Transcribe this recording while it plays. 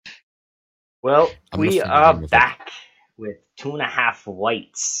Well, I'm gonna we feed you are in with back with 2.5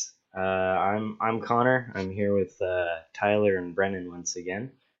 whites. I'm Connor. I'm here with Tyler and Brennan once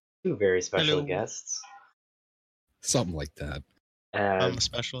again. Two very special Hello. guests. something like that. I'm the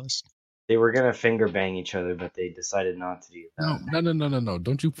specialist. They were gonna finger bang each other, but they decided not to do that. No.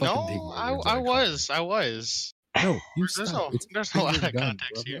 Don't you fucking take No, my words I out of was. context. No, you There's stop. no, It's there's no lot finger of gun,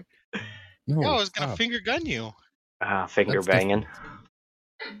 context brother. here. No, Yeah, I was gonna stop. finger gun you. Finger That's banging.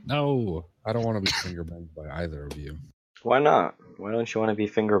 No, I don't want to be finger banged by either of you. Why not? Why don't you want to be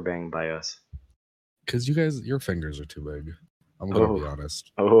finger banged by us? Because you guys, your fingers are too big. I'm gonna be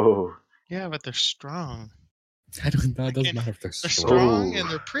honest. Oh, Yeah, but they're strong. That doesn't matter if they're They're strong. strong Ooh. and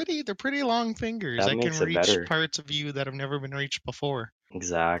they're pretty. They're pretty long fingers That that makes can it reach better. parts of you that have never been reached before.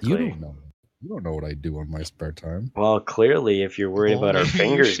 exactly. You don't know. You don't know what I do on my spare time. Well, clearly, if you're worried Well, about our maybe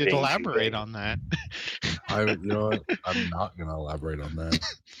fingers you should being too elaborate big, on that. You know what? I'm not gonna elaborate on that.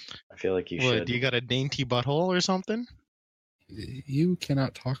 I feel like you What, should. do you got a dainty butthole or something? You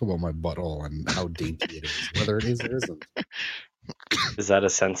cannot talk about my butthole and how dainty it is, whether it is or isn't. Is that a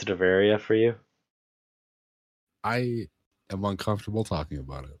sensitive area for you? I am uncomfortable talking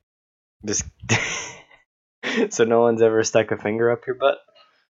about it. Just so no one's ever stuck a finger up your butt?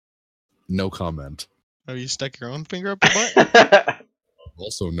 No comment. Have you stuck your own finger up your butt?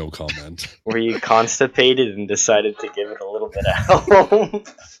 Also, no comment. Were you constipated and decided to give it a little bit of help?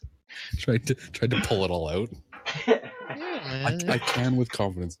 tried to pull it all out. Yeah, man. I can with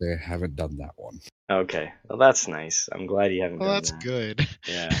confidence say I haven't done that one. Okay, well that's nice. I'm glad you haven't Well, done that's that. good.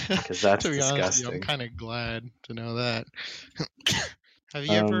 Yeah, because that's to be honest with you, disgusting. I'm kind of glad to know that. Have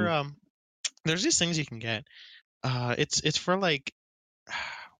you ever there's these things you can get. It's for like,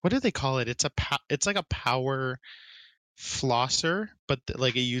 what do they call it? It's like a power flosser, but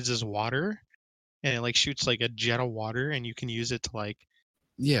like it uses water and it like shoots like a jet of water, and you can use it to like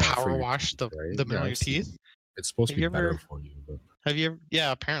power for your wash teeth, the right? the middle of your I've seen teeth. it. It's supposed to Have be you better ever- for you, but Have you ever?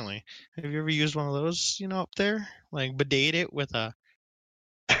 Yeah, apparently. Have you ever used one of those? Up there, like bidet it with a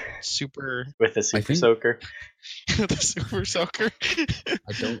super With a super think- soaker. the super soaker.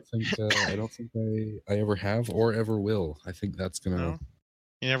 I don't think I ever have or ever will. I think that's gonna. No?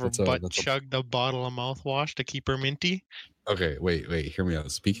 You never That's a- butt that's a- chugged a bottle of mouthwash to keep her minty? Okay, wait, hear me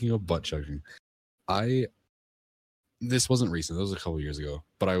out. Speaking of butt chugging, this wasn't recent. This was a couple years ago,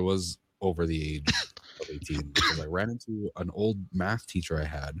 but I was over the age of 18 because I ran into an old math teacher I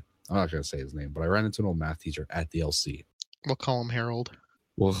had. I'm not going to say his name, but I ran into an old math teacher at the LC. We'll call him Harold.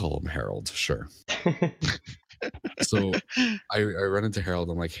 We'll call him Harold, sure. So I run into Harold.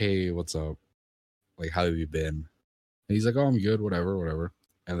 I'm like, hey, what's up? Like, how have you been? And he's like, oh, I'm good, whatever.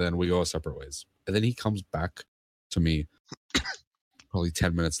 And then we go our separate ways. And then he comes back to me probably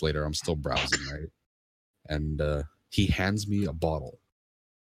 10 minutes later. I'm still browsing, right? And he hands me a bottle.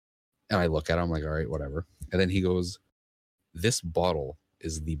 And I look at him, I'm like, all right, whatever. And then he goes, this bottle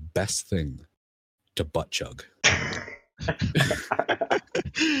is the best thing to butt chug.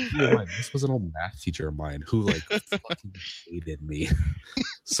 Keep in mind, this was an old math teacher of mine who like fucking hated me.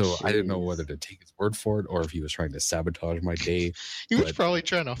 So I didn't know whether to take his word for it or if he was trying to sabotage my day. He was But- probably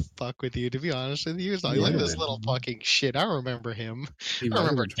trying to fuck with you, to be honest with you. He was like, look at this little fucking shit. I remember him. He I might have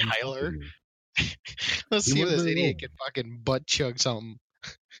remember been trying to fuck with Tyler. me. Let's He see if might this very idiot well. can fucking butt chug something.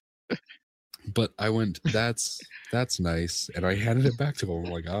 But I went, that's nice, and I handed it back to him.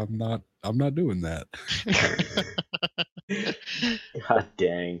 I'm like, I'm not doing that. God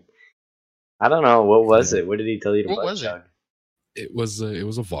dang. I don't know. What was it? What did he tell you to What butt was it? chug? It was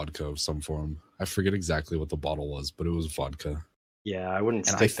a vodka of some form. I forget exactly what the bottle was, but it was vodka. Yeah, I wouldn't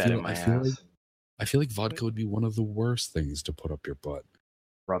And stick that in my ass. I feel like vodka would be one of the worst things to put up your butt.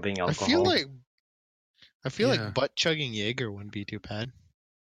 Rubbing I alcohol. feel Yeah. like butt chugging Jaeger wouldn't be too bad.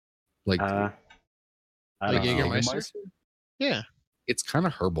 Like, I Like don't know. Jägermeister? Yeah. It's kind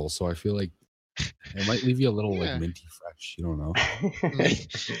of herbal, so I feel like it might leave you a little Yeah. like minty fresh. You don't know.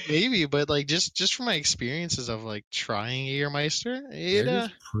 Maybe, but like just from my experiences of like trying Jägermeister, it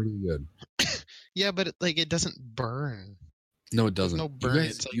Jaeger's pretty good. yeah, but it doesn't burn. No, it doesn't. no You burn.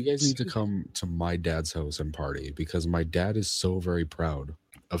 guys, It's like you guys need to come to my dad's house and party because my dad is so very proud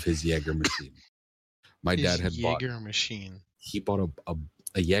of his Jaeger machine. My His dad had bought. Jaeger machine. He bought a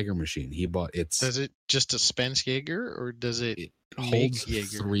Jaeger machine. He bought Does it just dispense Jaeger or does it It make holds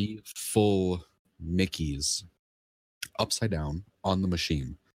Jaeger? 3 full Mickeys upside down on the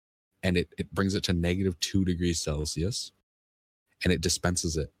machine, and it brings it to -2 degrees Celsius, and it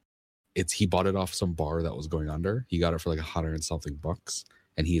dispenses it. He bought it off some bar that was going under. He got it for like $100 and something bucks,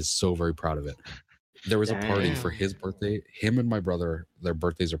 and he is so very proud of it. There was a party for Damn. his birthday. Him and my brother, their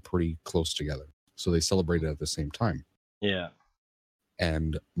birthdays are pretty close together, so they celebrated at the same time. Yeah.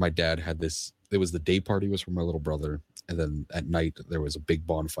 And my dad had this. It was the day party was for my little brother, and then at night there was a big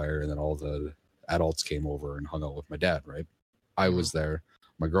bonfire, and then all the adults came over and hung out with my dad. Right, I was there.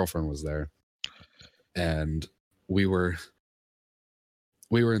 My girlfriend was there, and we were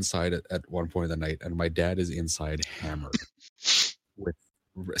inside at one point in the night, and my dad is inside hammered with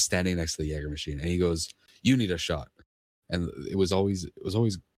standing next to the Jaeger machine, and he goes, "You need a shot." And it was always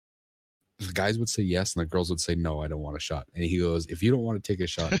the guys would say yes, and the girls would say no, I don't want a shot. And he goes, "If you don't want to take a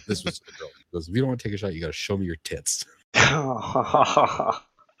shot," this was the girl. He goes, "If you don't want to take a shot, you got to show me your tits." So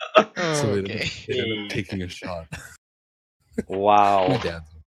they ended up taking a shot. Wow.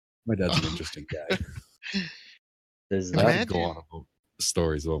 my dad's an interesting guy. Does I that could go on about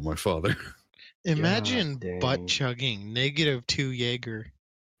stories about my father. Imagine God butt dang. chugging -2 Jaeger.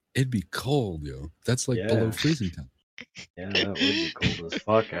 It'd be cold, yo. That's like Yeah. below freezing temp. Yeah, that would be cold as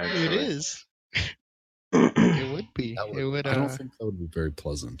fuck, actually. It is. It would be. That It would. I don't think that would be very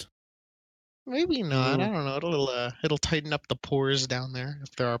pleasant. Maybe not. Mm. I don't know. It'll tighten up the pores down there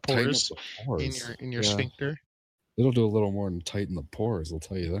if there are Tighten up pores the pores. in your Yeah. sphincter. It'll do a little more than tighten the pores, I'll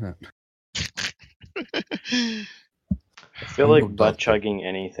tell you that. I feel I'm like no butt doctor. chugging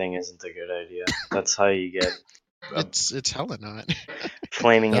anything isn't a good idea. That's how you get a It's hella not.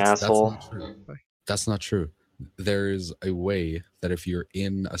 flaming That's asshole. not true. That's not true. There is a way that if you're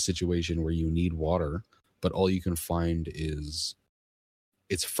in a situation where you need water, but all you can find is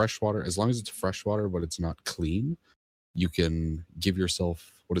it's fresh water, as long as it's fresh water, but it's not clean, you can give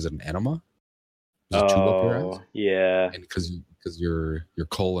yourself, what is it, an enema? There's a tube up your ass. Oh, yeah. And because your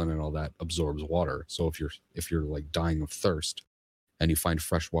colon and all that absorbs water. So if you're like dying of thirst and you find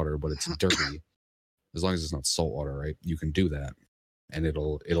fresh water, but it's dirty, as long as it's not salt water, right? You can do that. And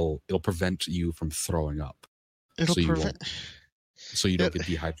it'll prevent you from throwing up. It'll So you prevent. So you don't get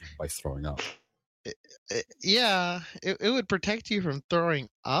dehydrated by throwing up. Yeah, it would protect you from throwing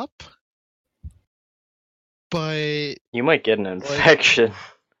up, but You might get an infection.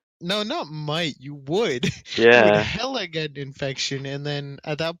 no, not might. You would. You would Yeah. hella get an infection, and then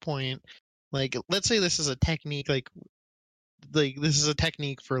at that point, like, let's say this is a technique, like this is a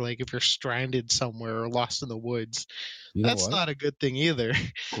technique for like if you're stranded somewhere or lost in the woods. You know That's what? not a good thing either.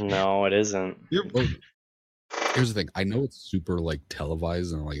 No, it isn't. Well, here's the thing. I know it's super like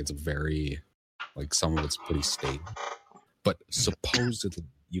televised and like it's very like some of it's pretty staged, but supposedly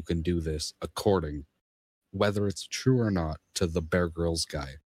you can do this according, whether it's true or not, to the Bear Grylls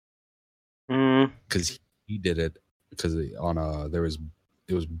guy, Mm. because he did it because on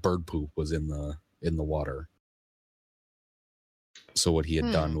it was bird poop was in the water. So what he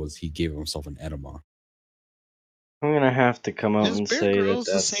had done was he gave himself an enema. I'm gonna have to come out Is and Bear say Grylls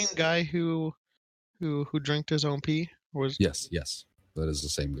that the that's same guy who drank his own pee? Was Yes, that is the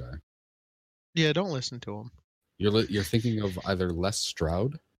same guy. Yeah, don't listen to him. You're thinking of either Les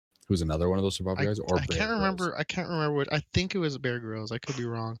Stroud, who's another one of those survivor guys, or I Bear can't Grylls. remember. I can't remember what. I think it was Bear Grylls. I could be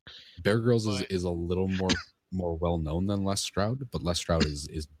wrong. Bear Grylls But- is a little more well known than Les Stroud, but Les Stroud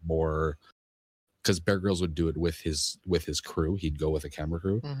is more because Bear Grylls would do it with his crew. He'd go with a camera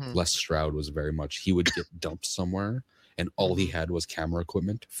crew. Mhm. Les Stroud was very much he would get dumped somewhere, and all he had was camera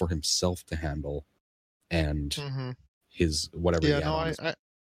equipment for himself to handle, and Mhm. his whatever. Yeah, he had no, on his-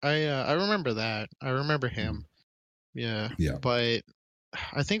 I remember that. I remember him. Yeah. Yeah. But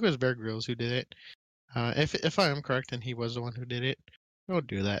I think it was Bear Grylls who did it. If I am correct, then he was the one who did it. Don't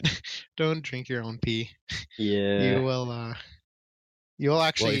do that. Don't drink your own pee. yeah. You will. You'll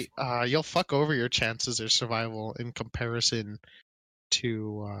actually. You'll fuck over your chances of survival in comparison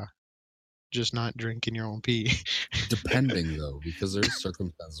to just not drinking your own pee. Depending though, because there's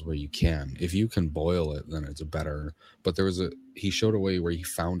circumstances where you can. If you can boil it, then it's better. But he showed a way where he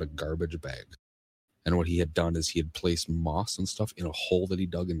found a garbage bag. And what he had done is he had placed moss and stuff in a hole that he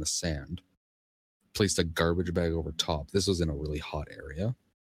dug in the sand, placed a garbage bag over top. This was in a really hot area.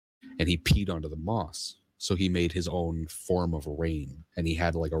 And he peed onto the moss. So he made his own form of rain. And he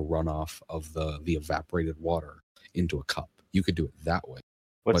had like a runoff of the evaporated water into a cup. You could do it that way.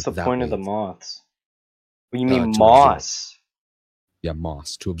 What's but the that point of way the it's- moths? What do you mean to moss? Yeah,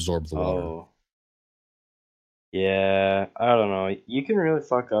 moss to absorb the water. Oh. Yeah, I don't know. You can really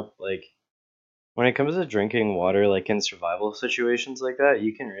fuck up, like, when it comes to drinking water, like in survival situations like that,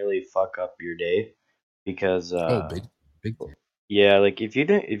 you can really fuck up your day because Big. yeah, like if you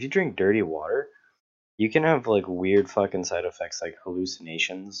drink dirty water, you can have like weird fucking side effects like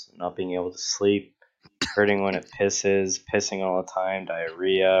hallucinations, not being able to sleep, hurting when it pisses, pissing all the time,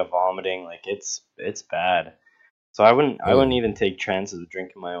 diarrhea, vomiting, like it's bad. So I wouldn't even take chances of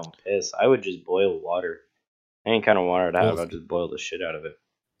drinking my own piss. I would just boil water. Any kind of water I'd have, Well, I'd just boil the shit out of it.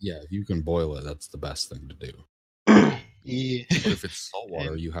 Yeah, if you can boil it, that's the best thing to do. Yeah. But if it's salt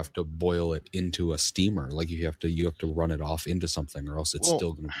water, And- you have to boil it into a steamer. Like you have to run it off into something, or else it's Well,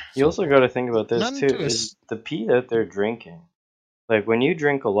 still gonna be. You also got to think about this Not too. into a Is the pee that they're drinking? Like when you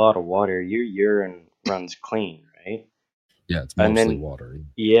drink a lot of water, your urine runs clean, right? Yeah, it's And mostly then- water.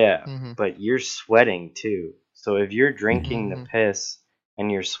 Yeah, Mhm. but you're sweating too. So if you're drinking the Mhm. piss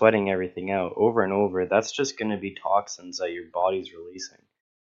and you're sweating everything out over and over, that's just going to be toxins that your body's releasing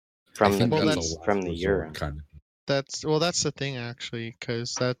from I think the Well, that's pee, a last from the resort urine. kind of. That's the thing actually,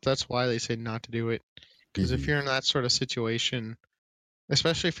 because that's why they say not to do it. Because if Mhm. you're in that sort of situation,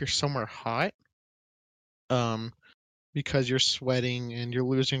 especially if you're somewhere hot, because you're sweating and you're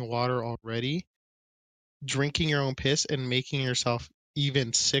losing water already, drinking your own piss and making yourself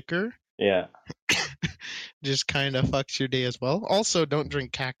even sicker Yeah. just kind of fucks your day as well. Also, don't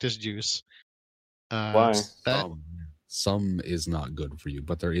drink cactus juice. Why? That Some is not good for you,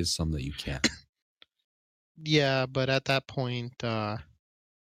 but there is some that you can. yeah, but at that point,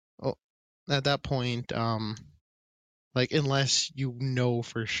 like unless you know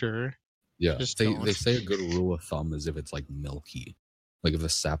for sure, Yeah, just they don't. say a good rule of thumb is if it's like milky, like if the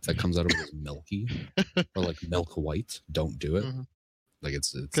sap that comes out of it is milky or like milk white, don't do it. Mhm. Like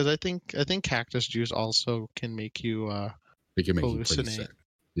it's Because I think cactus juice also can make you it can make you pretty hallucinate. sick.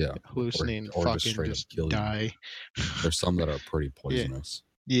 Yeah, hallucinate and or just fucking straight up just kill you. die. There's some that are pretty poisonous.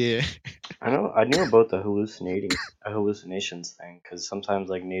 Yeah. I knew about the hallucinations thing because sometimes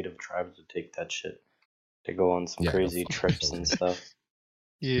like native tribes would take that shit to go on some Yeah, crazy fuck trips and those. stuff.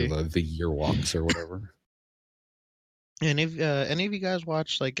 Yeah. The year walks or whatever. And if any of you guys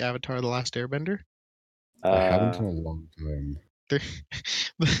watched like Avatar: The Last Airbender? I haven't in a long time.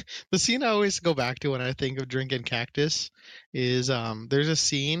 The scene I always go back to when I think of drinking cactus is there's a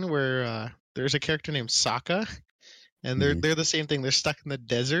scene where there's a character named Sokka, and they're the same thing. They're stuck in the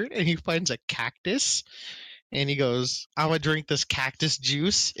desert, and he finds a cactus, and he goes, "I'm gonna drink this cactus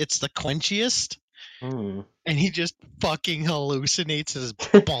juice. It's the quenchiest." Hmm. And he just fucking hallucinates his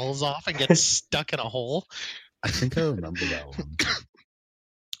balls off and gets stuck in a hole. I think I remember that one.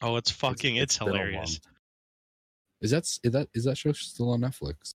 Oh, it's fucking it's been a long hilarious. time. Is that show still on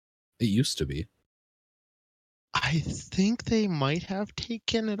Netflix? It used to be. I think they might have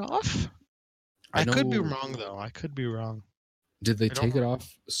taken it off. I could be wrong though. I could be wrong. Did they I don't take it know.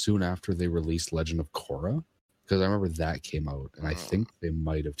 off soon after they released Legend of Korra? Because I remember that came out, and I think they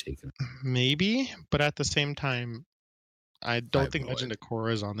might have taken it. Maybe, but at the same time, I don't have think no Legend of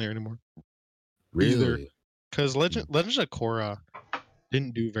Korra is on there anymore. Really? Because Legend of Korra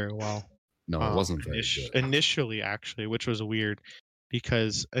didn't do very well. No, it wasn't very good. Initially, actually, which was weird,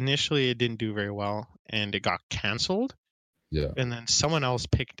 because initially it didn't do very well, and it got canceled. Yeah. And then someone else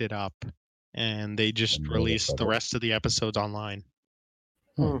picked it up, and they just And released the trouble. rest of the episodes online.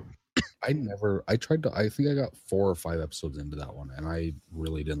 Huh. I tried to. I think I got 4 or 5 episodes into that one, and I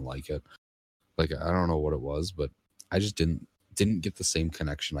really didn't like it. Like I don't know what it was, but I just didn't get the same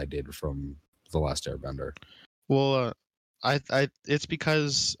connection I did from The Last Airbender. Well, it's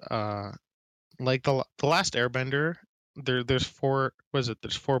because like the Last Airbender, there's 4. Was it?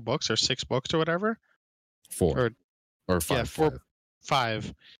 There's 4 books or 6 books or whatever. 4 or 5. Yeah,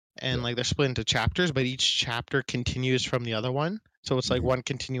 5, and Yeah. like they're split into chapters, but each chapter continues from the other one, so it's like Mhm. one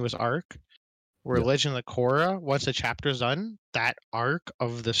continuous arc. Where Yeah. Legend of Korra, once the chapter's done, that arc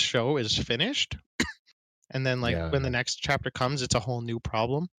of the show is finished, and then like when the next chapter comes, it's a whole new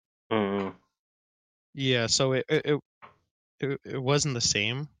problem. Mm. Yeah, so it wasn't the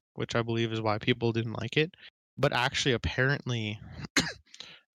same, which I believe is why people didn't like it. But actually, apparently,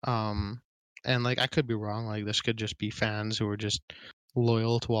 and like I could be wrong. Like this could just be fans who are just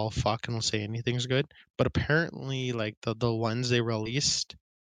loyal to all fuck and will say anything's good. But apparently, like the ones they released,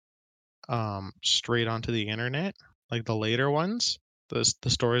 straight onto the internet, like the later ones, the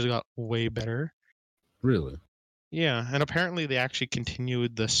stories got way better. Really? Yeah, and apparently they actually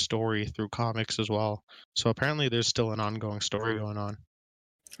continued the story through comics as well. So apparently there's still an ongoing story going on.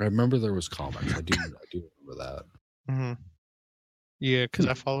 I remember there was comics. I do remember that. Mm-hmm. Yeah, because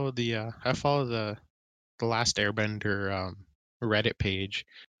I follow the Last Airbender Reddit page,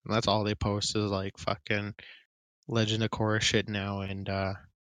 and that's all they post is like fucking Legend of Korra shit now, and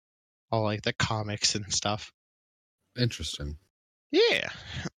all like the comics and stuff. Interesting. Yeah,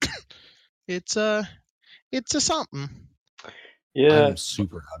 it's a something. Yeah. I'm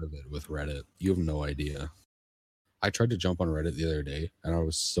super out of it with Reddit. You have no idea. I tried to jump on Reddit the other day, and I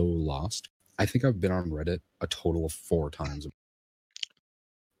was so lost. I think I've been on Reddit a total of 4 times.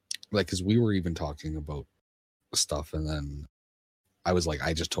 Like, because we were even talking about stuff, and then I was like,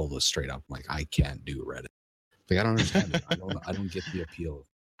 I just told us straight up, like, I can't do Reddit. Like, I don't understand it. I don't get the appeal.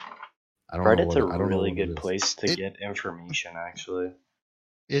 I don't know Reddit's a I don't know really what good it is. place to get information, actually.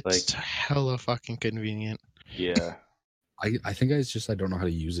 It's Like, hella fucking convenient. yeah. I think I don't know how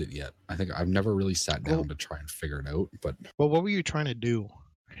to use it yet. I think I've never really sat down Well- to try and figure it out. But Well, what were you trying to do?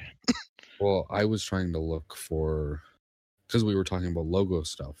 well, I was trying to look for because we were talking about logo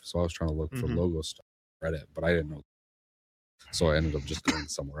stuff, so I was trying to look for Mhm. logo stuff on Reddit, but I didn't know, so I ended up just going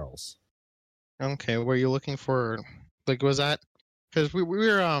somewhere else. Okay, were you looking for like was that because we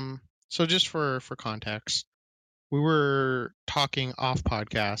were so just for context, we were talking off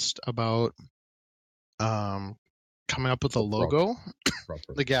podcast about coming up with a The logo,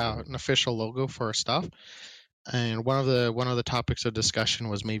 Proper, like an official logo for our stuff. And one of the topics of discussion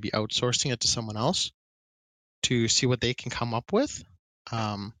was maybe outsourcing it to someone else to see what they can come up with.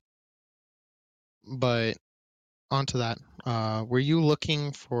 But onto that, were you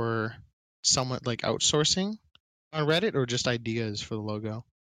looking for somewhat like outsourcing on Reddit or just ideas for the logo?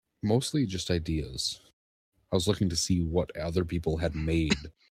 mostly just ideas. I was looking to see what other people had made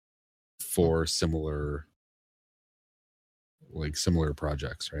for similar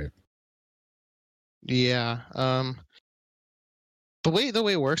projects, right? Yeah. The way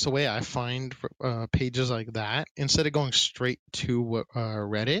it works, the way I find pages like that, instead of going straight to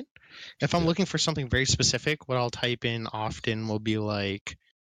Reddit, if I'm Yeah. looking for something very specific, what I'll type in often will be like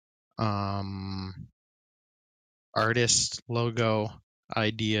artist logo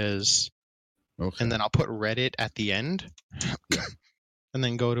ideas, Okay. and then I'll put Reddit at the end, Yeah. and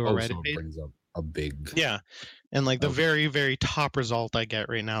then go to a Oh, Reddit so it page. brings up a big. Yeah, and like the Okay. very very top result I get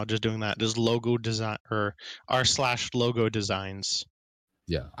right now just doing that is logo design or r/logo designs.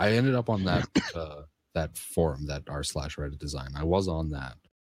 Yeah, I ended up on that that forum, that r/Reddit design. I was on that.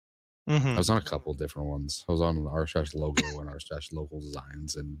 I was on a couple different ones. I was on r/logo and r/local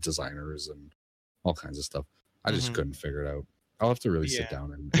designs and designers and all kinds of stuff. I just couldn't figure it out. I'll have to really sit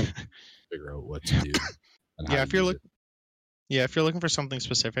down and figure out what to do. And how Yeah, to if you're use it. if you're looking for something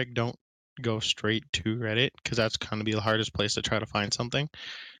specific, don't go straight to Reddit because that's kind of be the hardest place to try to find something.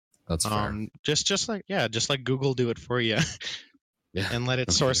 That's fair. Just like Google do it for you. Yeah, and let it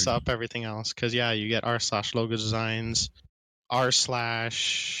that's source fair. up everything else. Because you get r/logo designs,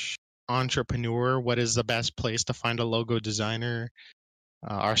 r/entrepreneur. What is the best place to find a logo designer?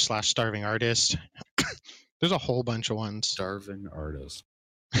 r/starving artist. There's a whole bunch of ones. Starving artist.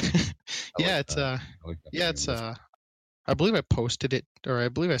 Yeah, like it's that. I like that yeah, name. it's I believe I posted it, or I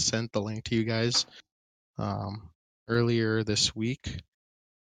believe I sent the link to you guys earlier this week.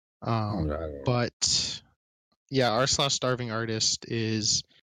 I don't know. But yeah, r/starving artist is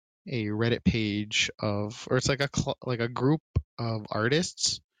a Reddit page of, or it's like a group of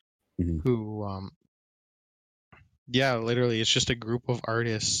artists Mhm. who, yeah, literally, it's just a group of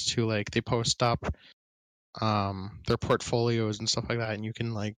artists who like they post up, their portfolios and stuff like that, and you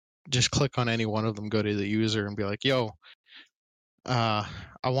can like just click on any one of them, go to the user, and be like, "Yo, I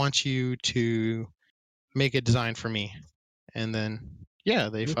want you to make a design for me," and then yeah,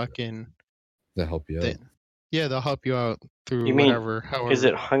 they fucking They help you out. they'll help you out through You mean, whatever. However, is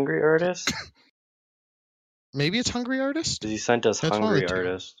it Hungry Artist? maybe it's Hungry Artist. Because you sent us That's one of Hungry the two.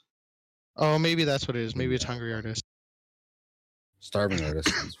 Artist. Oh, maybe that's what it is. Maybe it's Yeah. Hungry Artist. Starving artist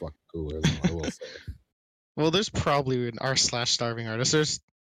is fucking cooler, though, I will say. Well, there's probably an r/starving artist. There's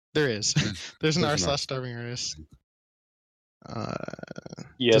an r/starving artist.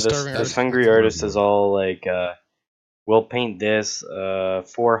 Yeah, starving this artist. Hungry That's Artist not is all like, we'll paint this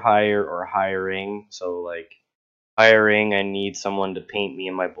for hire or hiring. So, like, hiring, I need someone to paint me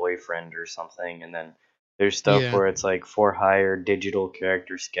and my boyfriend or something. And then there's stuff Yeah. where it's like for hire, digital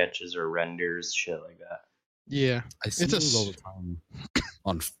character sketches or renders, shit like that. Yeah, I see It's a those all s- the time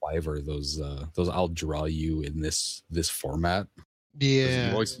on Fiverr. Those I'll draw you in this format. 'Cause yeah,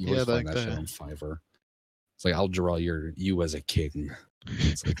 you always yeah, find like that shit the. on Fiverr. It's like I'll draw you as a king.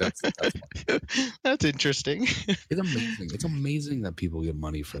 It's like that's That's interesting. it's amazing. It's amazing that people get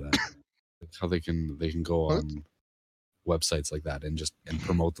money for that. Like how they can go What? on websites like that and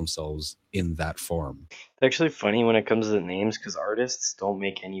promote themselves in that form. It's actually funny when it comes to the names because artists don't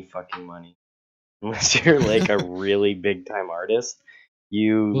make any fucking money. Unless you're like a really big time artist,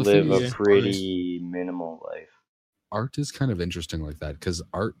 you Well, the thing live a is, pretty minimal life. art is kind of interesting like that because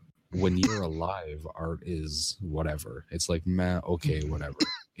art, when you're alive, art is whatever. It's like, man, okay, whatever.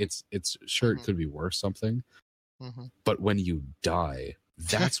 It's sure it could be worth something, but when you die,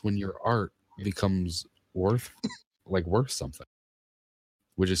 that's when your art becomes worth something,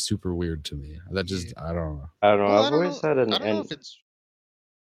 which is super weird to me. That just I don't know. I don't know. Well, I've always had an I don't know end. if it's.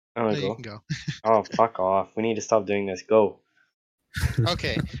 I No, want to you go. can go. Oh, fuck off. We need to stop doing this. Go.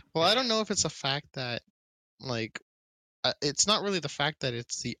 Okay. Well, I don't know if it's a fact that, like, it's not really the fact that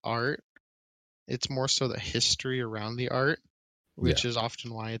it's the art. it's more so the history around the art, which is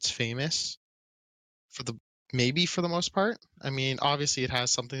often why it's famous. For the most part. I mean, obviously it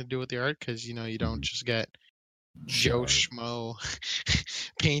has something to do with the art because you don't just get Joe Schmo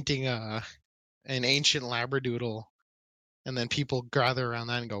painting an ancient labradoodle, and then people gather around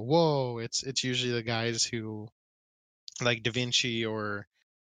that and go, "Whoa!" It's usually the guys who, like Da Vinci or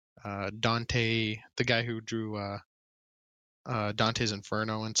Dante, the guy who drew Dante's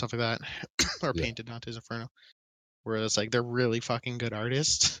Inferno and stuff like that, or painted Dante's Inferno, where it's like they're really fucking good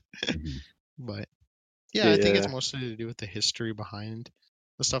artists. But I think it's mostly to do with the history behind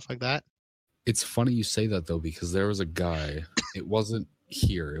the stuff like that. It's funny you say that though, because there was a guy, it wasn't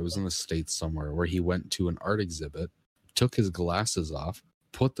here, it was in the States somewhere, where he went to an art exhibit, took his glasses off,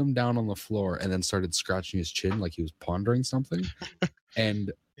 put them down on the floor, and then started scratching his chin like he was pondering something,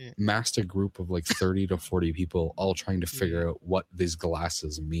 and massed a group of like 30 to 40 people all trying to figure out what these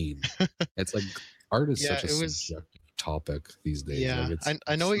glasses mean. It's like art is such a subjective topic these days. Yeah, like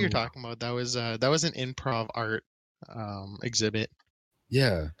I know what you're talking about. That was an improv art exhibit.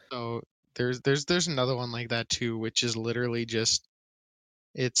 Yeah. So there's another one like that too, which is literally just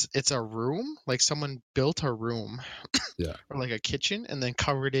it's a room, like someone built a room, or like a kitchen, and then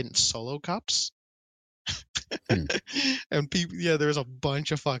covered it in Solo cups. And people, there's a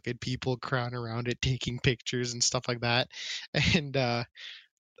bunch of fucking people crowding around it, taking pictures and stuff like that. And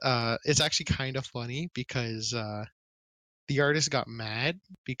it's actually kind of funny because the artist got mad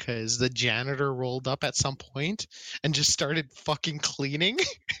because the janitor rolled up at some point and just started fucking cleaning.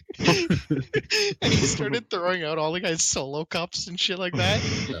 And he started throwing out all the guy's Solo cups and shit like that.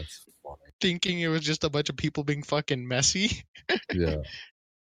 That's funny. Thinking it was just a bunch of people being fucking messy. Yeah.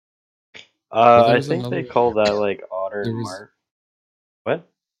 I think they call that like otter mark. What?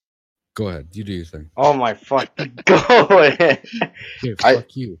 Go ahead. You do your thing. Oh my fuck. Go ahead. Here,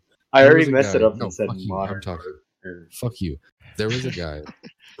 fuck you. I already messed it up and said modern. I'm talking. Fuck you. There was a guy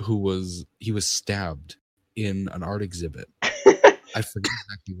who was stabbed in an art exhibit. I forget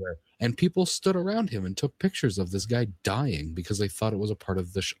exactly where. And people stood around him and took pictures of this guy dying because they thought it was a part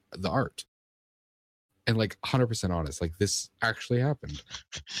of the art. And like 100% honest, like this actually happened.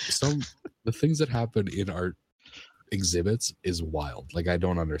 The things that happen in art exhibits is wild. Like I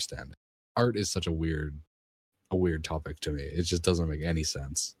don't understand it. Art is such a weird topic to me. It just doesn't make any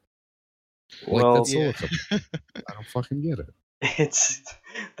sense. Well, like that's I don't fucking get it.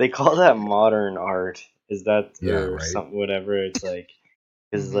 They call that modern art. Is that something? Whatever. It's like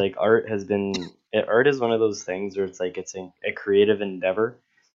because like art is one of those things where it's like it's a creative endeavor,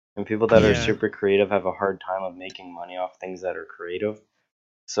 and people that are super creative have a hard time of making money off things that are creative.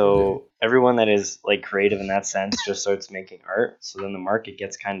 So everyone that is like creative in that sense just starts making art. So then the market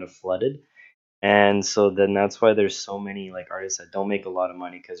gets kind of flooded. And so then that's why there's so many like artists that don't make a lot of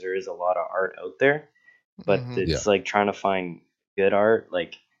money because there is a lot of art out there. But it's like trying to find good art.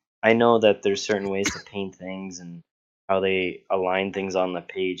 Like I know that there's certain ways to paint things and how they align things on the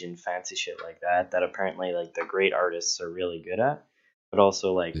page and fancy shit like that apparently like the great artists are really good at, but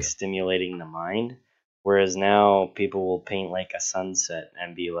also like stimulating the mind. Whereas now people will paint like a sunset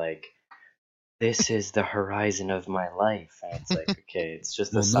and be like, this is the horizon of my life, and it's like, okay, it's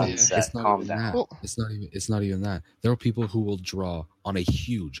just a sunset. Calm down. It's not even that. There are people who will draw on a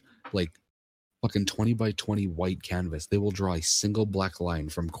huge, like, fucking 20 by 20 white canvas. They will draw a single black line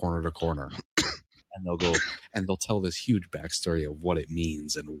from corner to corner, and they'll tell this huge backstory of what it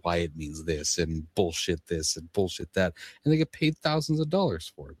means and why it means this and bullshit this and bullshit that, and they get paid thousands of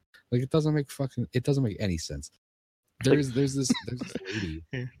dollars for it. Like it doesn't make any sense. There's this lady.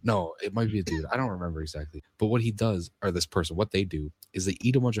 No, it might be a dude. I don't remember exactly. But what he does, or this person, what they do is they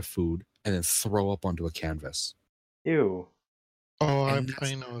eat a bunch of food and then throw up onto a canvas. Ew. Oh, I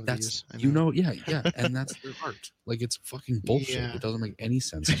know these. Yeah, and that's their art. Like it's fucking bullshit. Yeah. It doesn't make any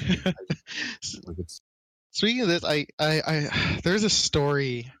sense to me. Speaking of this, I there's a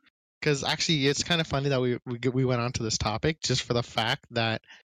story because actually it's kind of funny that we went on to this topic just for the fact that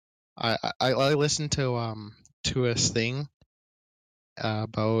I listened to a thing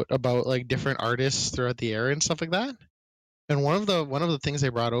about like different artists throughout the era and stuff like that. And one of the things they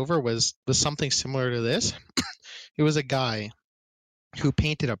brought over was something similar to this. It was a guy who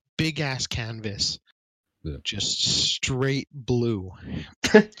painted a big ass canvas, just straight blue,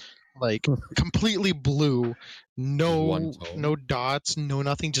 like completely blue, no dots, no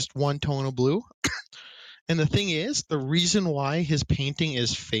nothing, just one tone of blue. And the thing is, the reason why his painting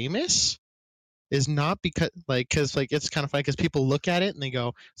is famous is not because it's kind of funny because people look at it and they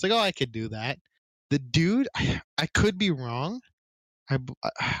go, it's like, oh, I could do that. The dude, I could be wrong.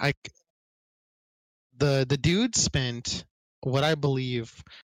 The dude spent what I believe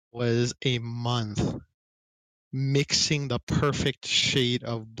was a month mixing the perfect shade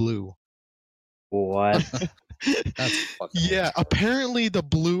of blue. What? That's fucking Yeah, retarded.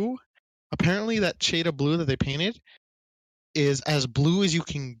 apparently that shade of blue that they painted is as blue as you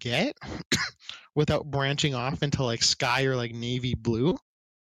can get without branching off into like sky or like navy blue.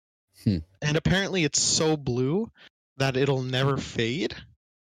 And apparently it's so blue that it'll never fade.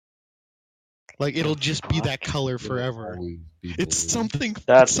 Like it'll just be that color It'll forever. always be It's blue. something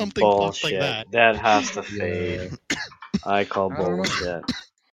That's it's something fucked like bullshit. that. That has to Yeah. fade. I call I don't know. bullshit.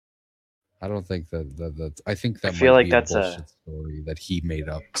 I don't think that I think that I feel might like be that's a a- bullshit story that he made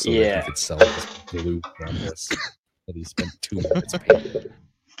up so that Yeah. he could sell this blue canvas that he spent 2 minutes painting.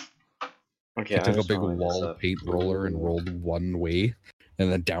 Okay, He I'm took a just big gonna look this wall up. paint roller and Blue- rolled one way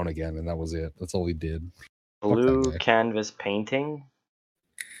and then down again, and that was it. That's all he did. Blue guy. canvas painting.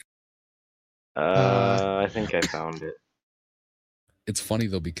 I think I found it. It's funny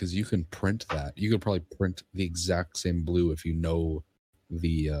though because you can print that. You could probably print the exact same blue if you know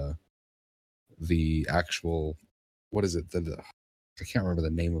the actual, what is it? I can't remember the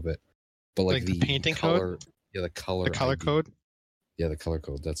name of it, but like the painting color, code. Yeah, the color ID. Code. Yeah, the color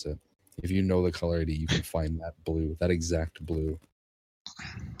code. That's it. If you know the color ID, you can find that blue, that exact blue.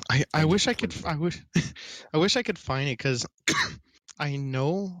 I wish I could. I wish I could find it because I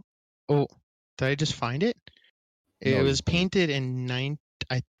know. Oh, did I just find it? It No, was you didn't. painted in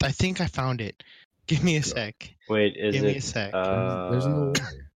I think I found it. Give me a sec. Wait, is Give it? me a sec. There's no way.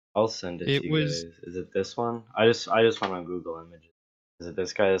 I'll send it It to you was- guys. Is it this one? I just went on Google Images. Is it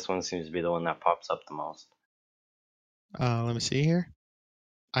this guy? This one seems to be the one that pops up the most. Let me see here.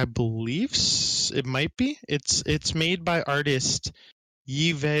 I believe it might be. It's made by artist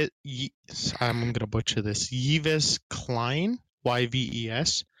Yves. I'm gonna butcher this. Yves Klein,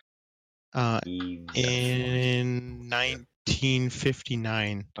 YVES. In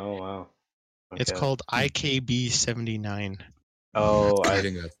 1959. Oh wow. It's Okay. called IKB 79. Oh, I I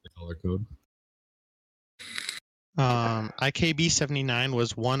think that's the color code. IKB 79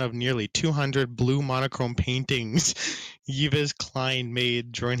 was one of nearly 200 blue monochrome paintings Yves Klein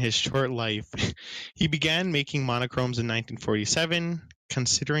made during his short life. He began making monochromes in 1947,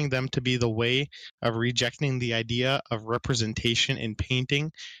 considering them to be the way of rejecting the idea of representation in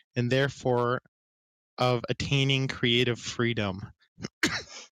painting and therefore of attaining creative freedom.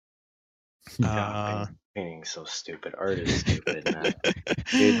 painting's so stupid. Art is stupid, man.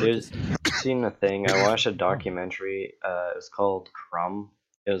 Dude, there's seen a thing. I watched a documentary. It was called Crumb.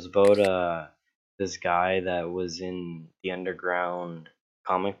 It was about this guy that was in the underground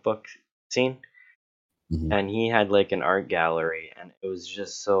comic book scene, Mhm. and he had like an art gallery, and it was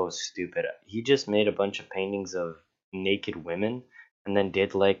just so stupid. He just made a bunch of paintings of naked women, and then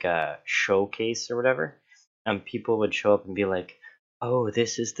did like a showcase or whatever, and people would show up and be like, "Oh,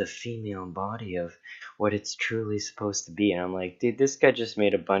 this is the female body of what it's truly supposed to be." And I'm like, dude, this guy just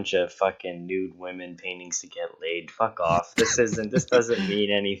made a bunch of fucking nude women paintings to get laid. Fuck off. This doesn't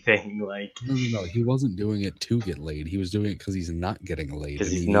mean anything. Like, No. He wasn't doing it to get laid. He was doing it because he's not getting laid. because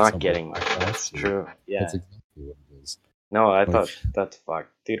and he's he needs not someone getting to laid. back That's off to. true. Yeah. That's exactly what it is. No, I Like- thought that's fucked.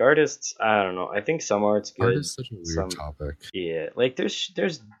 Dude, artists, I don't know. I think some art's good. Art is such a weird some- topic. Yeah, like there's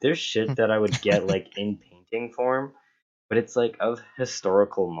shit that I would get like in painting form, but it's like of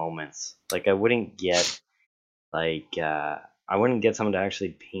historical moments. Like I wouldn't get someone to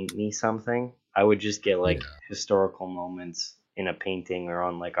actually paint me something. I would just get like Yeah. historical moments in a painting or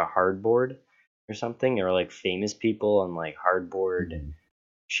on like a hardboard or something, or like famous people on like hardboard Mhm.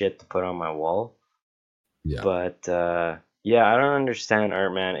 shit to put on my wall. Yeah. But yeah, I don't understand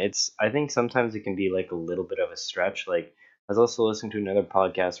art, man. I think sometimes it can be like a little bit of a stretch. Like I was also listening to another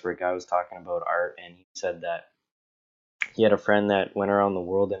podcast where a guy was talking about art, and he said that he had a friend that went around the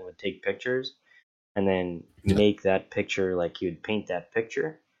world and would take pictures and then Yeah. make that picture, like he would paint that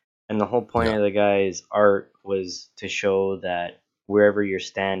picture. And the whole point Yeah. of the guy's art was to show that wherever you're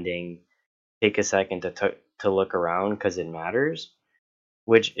standing, take a second to look around because it matters,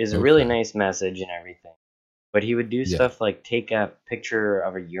 which is a really Okay. nice message and everything. But he would do Yeah. stuff like take a picture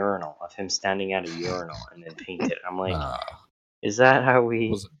of a urinal, of him standing at a urinal, and then paint it. I'm like, is that how we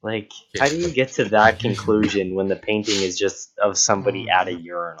Was it- like? Yeah. How do you get to that conclusion when the painting is just of somebody at a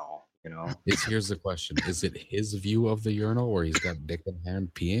urinal? You know? Here's the question: is it his view of the urinal where he's got dick in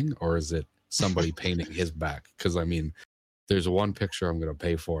hand peeing, or is it somebody painting his back? Because I mean, there's one picture I'm gonna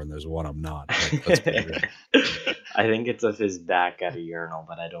pay for, and there's one I'm not. Like, let's be real. I think it's of his back at a urinal,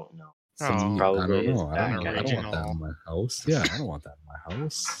 but I don't know. Oh, probably I don't his know. I back don't know. at I a don't want that original. in my house. Yeah, I don't want that in my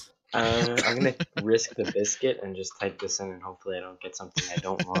house. I'm gonna risk the biscuit and just type this in, and hopefully I don't get something I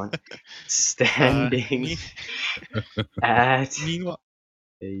don't want. Standing me- at meanwhile,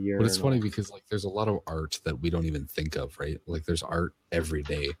 But it's funny because like there's a lot of art that we don't even think of, right? Like there's art every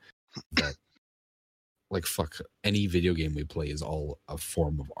day that like fuck any video game we play is all a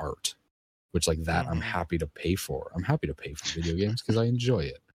form of art. Which like that I'm happy to pay for. I'm happy to pay for video games because I enjoy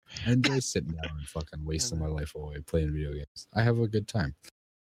it. I enjoy sitting down and fucking wasting my life away playing video games. I have a good time.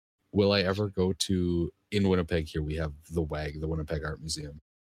 Will I ever go to in Winnipeg here we have the WAG, the Winnipeg Art Museum.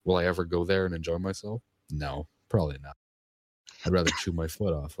 Will I ever go there and enjoy myself? No, probably not. I'd rather chew my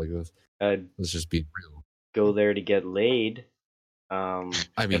foot off like this. Let's just be real. Go there to get laid. I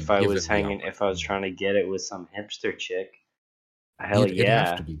mean, if I was trying to get it with some hipster chick, hell It'd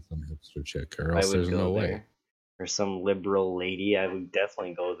have to be some hipster chick, or else there's no way. Or some liberal lady, I would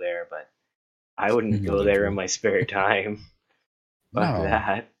definitely go there, but I wouldn't go there in my spare time. Fuck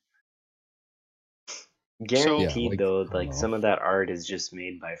that. Guaranteed though, like some of that art is just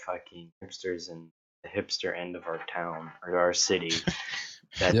made by fucking hipsters in the hipster end of our town or our city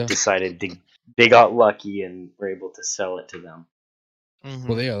that decided they got lucky and were able to sell it to them.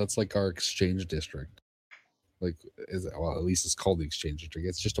 Well, yeah, that's like our exchange district. Like, at least it's called the exchange district.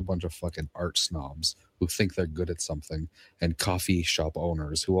 It's just a bunch of fucking art snobs who think they're good at something, and coffee shop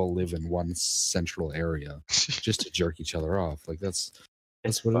owners who all live in one central area just to jerk each other off. Like that's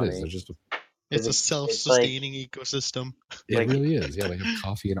what funny. It is. They're just it's a self-sustaining ecosystem. It really is. Yeah, they have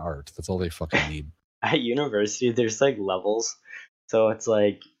coffee and art. That's all they fucking need. At university, there's like levels. So it's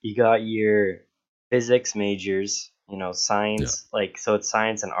like you got your physics majors, science, so it's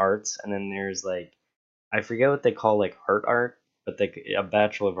science and arts, and then there's like I forget what they call like art, but a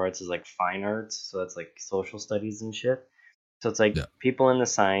Bachelor of Arts is like fine arts, so that's like social studies and shit. So it's like people in the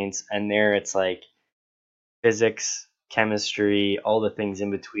science, and there it's like physics, chemistry, all the things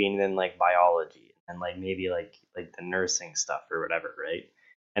in between, and then like biology, and like maybe like the nursing stuff or whatever, right?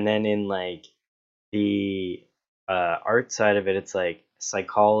 And then in like the art side of it, it's like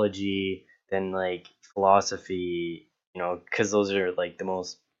psychology, then like philosophy, because those are like the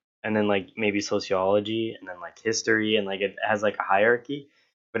most. And then like maybe sociology, and then like history, and like it has like a hierarchy,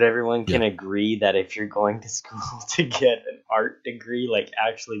 but everyone can agree that if you're going to school to get an art degree, like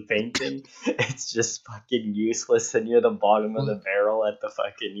actually painting, it's just fucking useless, and you're the bottom of the barrel at the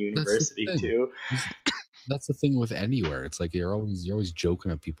fucking university too. That's the thing with anywhere. It's like you're always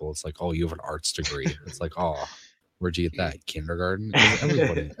joking at people. It's like, oh, you have an arts degree. It's like, oh, where'd you get that? Kindergarten?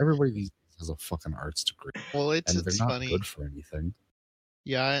 Everybody these days has a fucking arts degree. Well, it's not funny. Good for anything.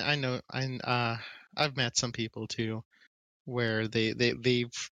 Yeah, I know. I've met some people too, where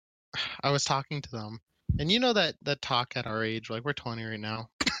they've. I was talking to them, and that talk at our age, like we're 20 right now.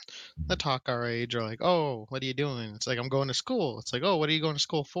 The talk our age are like, oh, what are you doing? It's like, I'm going to school. It's like, oh, what are you going to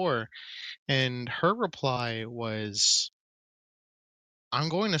school for? And her reply was, I'm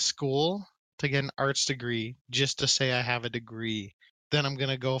going to school to get an arts degree just to say I have a degree. Then I'm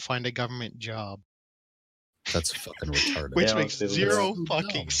gonna go find a government job. That's fucking retarded. Which makes zero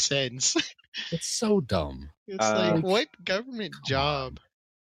fucking sense. It's so dumb. It's like, what government job?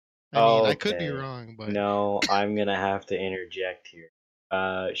 I mean, I could be wrong, but no, I'm gonna have to interject here.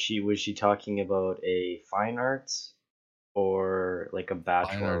 Was she talking about a fine arts or like a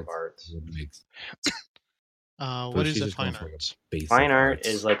Bachelor of Arts? What is a fine arts? Fine art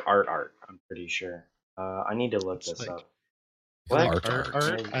is like art. I'm pretty sure. I need to look this up. Like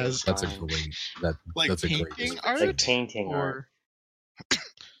art as that's a great that's painting a great art? Like painting art.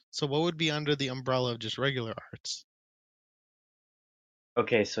 So what would be under the umbrella of just regular arts?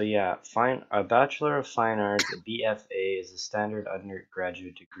 Okay, so yeah, a Bachelor of Fine Arts, a BFA, is a standard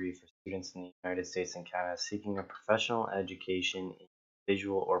undergraduate degree for students in the United States and Canada seeking a professional education in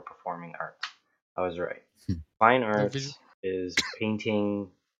visual or performing arts. I was right. Fine arts is painting,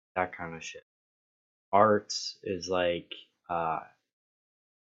 that kind of shit. Arts is like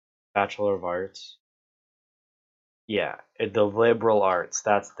Bachelor of Arts. Yeah, the liberal arts,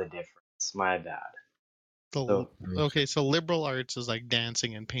 that's the difference. My bad. Okay, so liberal arts is like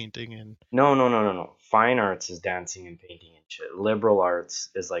dancing and painting and... No. Fine arts is dancing and painting and shit. Liberal arts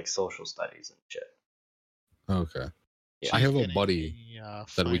is like social studies and shit. Okay. Yeah. I have a buddy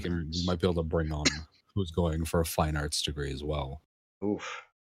that we might be able to bring on who's going for a fine arts degree as well. Oof.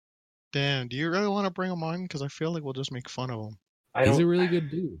 Damn, do you really want to bring him on? Because I feel like we'll just make fun of him. He's a really good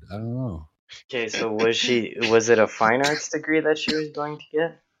dude. I don't know. Okay, so was it a fine arts degree that she was going to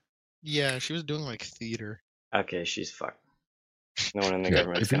get? Yeah, she was doing like theater. Okay, she's fucked. No one in the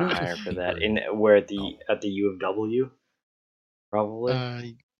government's gonna hire for that. At the U of W? Probably.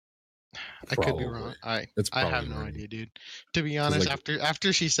 I could be wrong. I have no idea, dude. To be honest,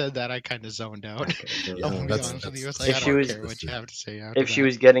 after she said that, I kind of zoned out. Okay, I'm gonna be honest with you. It's like, I don't care what you have to say after if she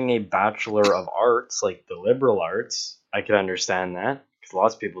was getting a Bachelor of Arts, like the liberal arts, I could understand that.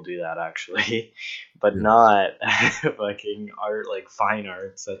 lots of people do that actually, but Yeah. not fucking art, like fine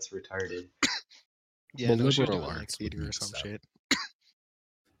arts. That's retarded. Yeah, Well, no, she's liberal doing like arts would theater be or some set. shit.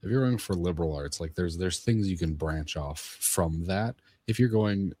 If you're going for liberal arts, like there's things you can branch off from that. If you're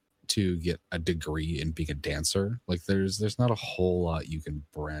going to get a degree in being a dancer, like there's not a whole lot you can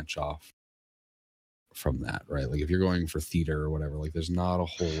branch off from that, right? Like if you're going for theater or whatever, like there's not a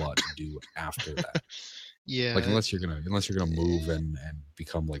whole lot to do after that. Yeah. Like unless you're gonna move and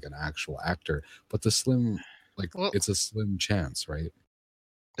become like an actual actor, but Well, it's a slim chance, right?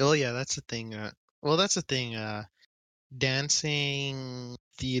 well, yeah, that's the thing. That's the thing. Dancing,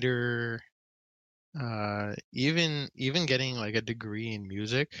 theater, even getting like a degree in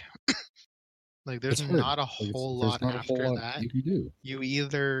music, like there's It's hard. not a Like whole there's lot not a whole after lot that. you can do.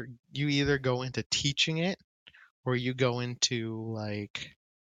 You either go into teaching it, or you go into like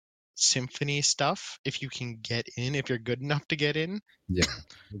symphony stuff if you can get in, if you're good enough to get in. Yeah,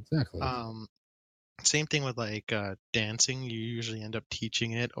 exactly. Same thing with like dancing. You usually end up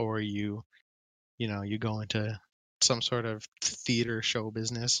teaching it, or you go into some sort of theater show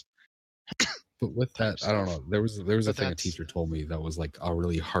business But with type that, I don't stuff. know. There was a But thing a that's teacher told me that was like a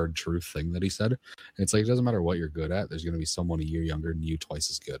really hard truth thing that he said. And it's like it doesn't matter what you're good at. There's going to be someone a year younger than you, twice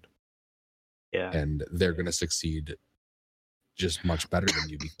as good, Yeah. and they're going to succeed just much better than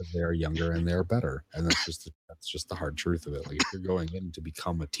you because they are younger and they're better. And that's just the hard truth of it. Like if you're going in to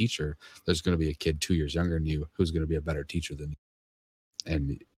become a teacher, there's going to be a kid 2 years younger than you who's going to be a better teacher than you.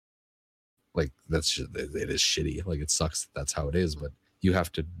 And like that's just, it is shitty. Like it sucks that that's how it is, but you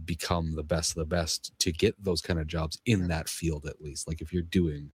have to become the best of the best to get those kind of jobs in that field, at least. Like if you're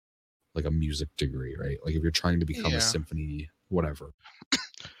doing like a music degree, right? Like if you're trying to become Yeah. a symphony, whatever.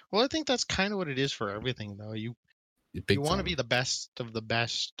 Well, I think that's kind of what it is for everything, though. You want to be the best of the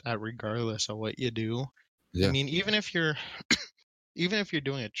best at regardless of what you do. Yeah. I mean, even if you're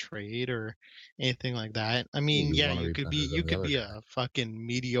doing a trade or anything like that, I mean, you yeah, wanna you be could better be than you the could other be guy. a fucking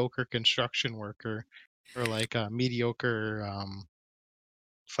mediocre construction worker, or like a mediocre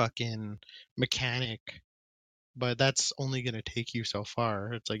fucking mechanic, but that's only going to take you so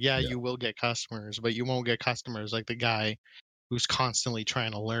far. It's like, yeah, Yeah. you will get customers, but you won't get customers like the guy who's constantly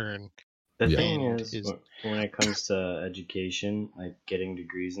trying to learn. The Yeah. thing And is, when it comes to education, like getting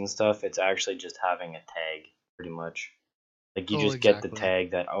degrees and stuff, it's actually just having a tag, pretty much. Like you Oh, just get the exactly.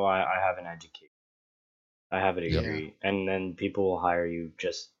 tag that, oh, I have an education, I have a Yep. degree, and then people will hire you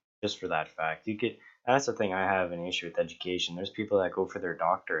just for that fact. You could. That's the thing. I have an issue with education. There's people that go for their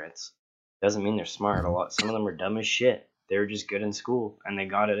doctorates. Doesn't mean they're smart. Mhm. Some of them are dumb as shit. They were just good in school, and they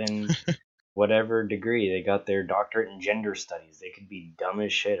got it in whatever degree. They got their doctorate in gender studies. They could be dumb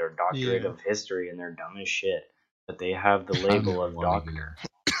as shit, or doctorate Yeah. of history, and they're dumb as shit. But they have the I don't label even of wanna doctor.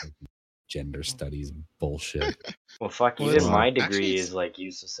 get, like, gender studies bullshit. Well, fuck, Well, even it's- my actually, degree it's- is like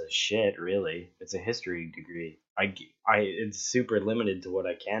useless as shit, really. It's a history degree. It's super limited to what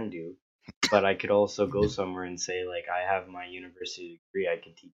I can do, but I could also go somewhere and say, like, I have my university degree, I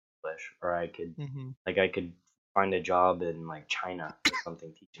could teach English, or I could, Mhm. like, I could find a job in, like, China or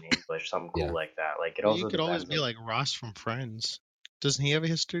something teaching English, something cool Yeah. like that. Like, it Well, also you could always depends be on- like Ross from Friends. Doesn't he have a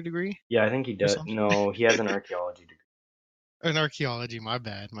history degree? Yeah, I think he does. something? No, he has an archaeology degree. An archaeology. My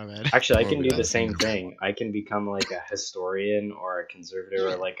bad. Actually, I can Probably do the does. same thing. I can become like a historian or a conservator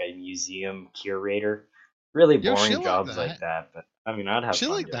or like a museum curator. Really Yo, shit boring like jobs that. like that, but I mean, I'd have Shit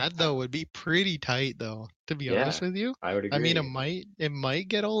fun like doing that it. though would be pretty tight though. To be Yeah, honest with you, I would agree. I mean, it might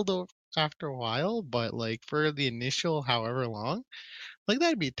get old after a while, but like for the initial however long, like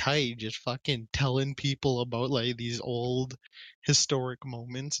that'd be tight. Just fucking telling people about like these old historic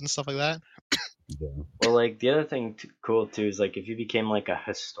moments and stuff like that. Yeah. Well, like the other thing cool too is like if you became like a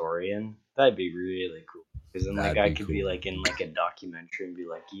historian, that'd be really cool. Because then like That'd I be could be cool. like in like a documentary and be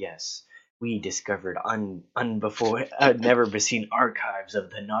like, yes, we discovered never been seen archives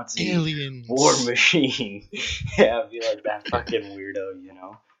of the Nazi Aliens. war machine. Yeah, I'd be like that fucking weirdo, you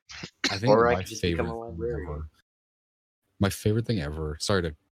know. I think Or I my could just become favorite a thing librarian. ever. My favorite thing ever. Sorry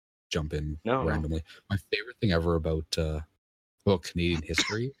to jump in No. randomly. My favorite thing ever about Canadian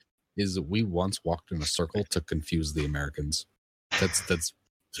history is we once walked in a circle to confuse the Americans. That's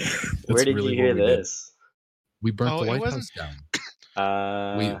Where did really you hear what we did. this? We burnt Oh, the it White wasn't- House down.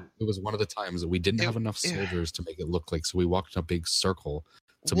 It was one of the times that we didn't have enough soldiers to make it look like, so we walked in a big circle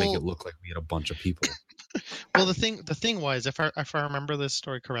to make it look like we had a bunch of people. Well, the thing was, if I remember this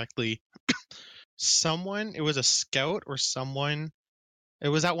story correctly, it was a scout or someone, it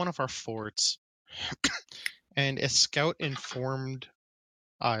was at one of our forts, and a scout informed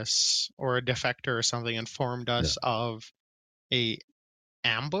us, or a defector or something informed us of a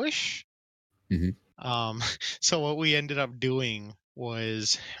ambush. Mhm. So what we ended up doing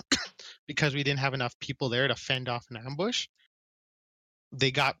was because we didn't have enough people there to fend off an ambush.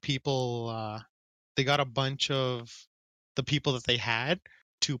 They got people. They got a bunch of the people that they had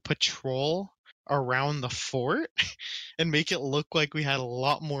to patrol around the fort and make it look like we had a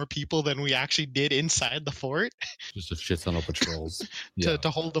lot more people than we actually did inside the fort Just a shit ton of patrols. Yeah. to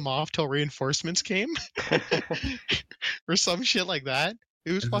hold them off till reinforcements came or some shit like that.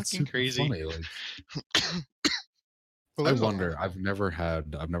 It was And it's fucking super crazy. funny. Like, Well, I there's a wonder. lot. I've never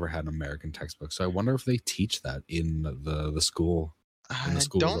had an American textbook, so I wonder if they teach that in the school in the I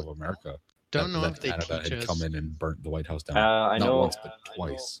schools of America. don't know that if they Canada teach had us. come in and burnt the White House down. I Not know. once, but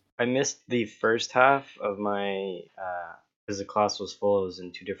twice. I missed the first half of my because the class was full. It was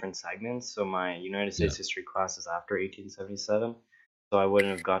in two different segments. So my United States history class is after 1877, so I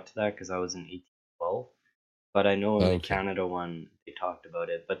wouldn't have got to that because I was in 1812. But I know in the Okay. Canada one they talked about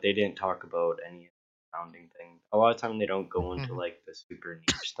it, but they didn't talk about any founding thing. A lot of time they don't go into Mhm. like the super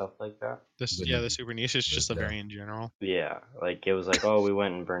niche stuff like that. The The- super niche is just a yeah. very in general. Yeah, like it was like, oh, we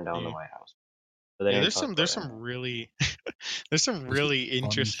went and burned down the Yeah. White House. But they Yeah, didn't talk there's about some it. really there's some There's really funny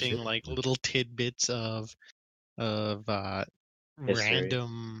interesting shit. like little tidbits of History.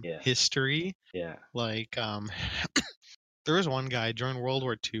 random Yeah. history. Yeah. Like there was one guy during World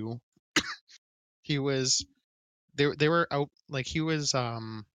War II. He was they were out like he was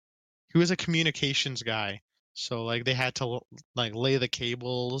a communications guy. So like they had to like lay the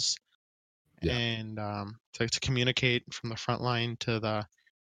cables Yeah. and to communicate from the front line to the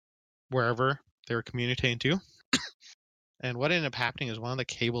wherever they were communicating to. And what ended up happening is one of the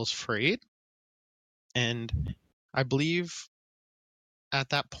cables frayed, and I believe at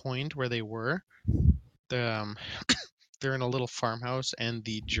that point where they were, the they're in a little farmhouse, and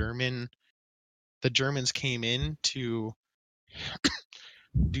the Germans came in to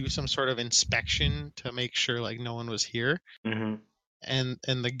do some sort of inspection to make sure like no one was here. Mm-hmm. And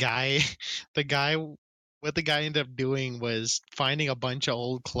the guy what the guy ended up doing was finding a bunch of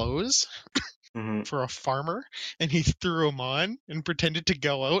old clothes Mm-hmm. for a farmer, and he threw them on and pretended to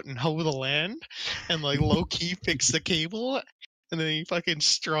go out and hoe the land and like low key fix the cable, and then he fucking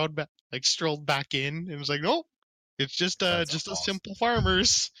strolled back in and was like, nope, it's just That's just a awesome. simple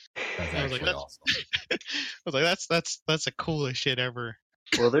farmers. That's And I was like, actually that's awesome. I was like, that's the coolest shit ever.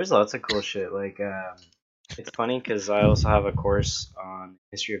 Well, there's lots of cool shit. Like, it's funny because I also have a course on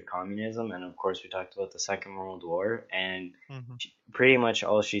history of communism, and of course we talked about the Second World War, and Mhm. pretty much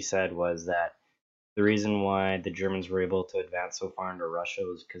all she said was that the reason why the Germans were able to advance so far into Russia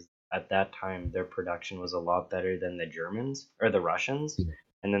was because at that time their production was a lot better than the Germans or the Russians, Yeah.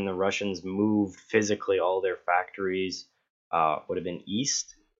 and then the Russians moved physically all their factories would have been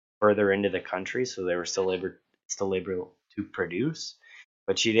east, further into the country, so they were still able to produce.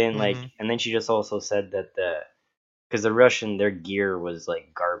 But she didn't like, Mhm. and then she just also said that because the Russian, their gear was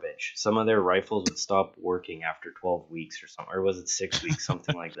like garbage. Some of their rifles would stop working after 12 weeks or something, or was it 6 weeks,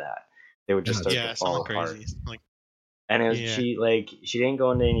 something like that. They would just Yeah, start Yeah, to fall something apart. crazy. Like, And it was yeah. she didn't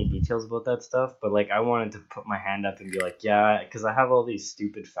go into any details about that stuff, but like I wanted to put my hand up and be like, yeah, because I have all these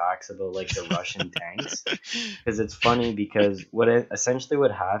stupid facts about like the Russian tanks. Because it's funny because essentially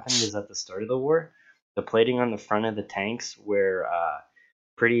what happened is at the start of the war, the plating on the front of the tanks were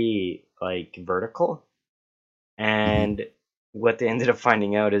pretty like vertical, and what they ended up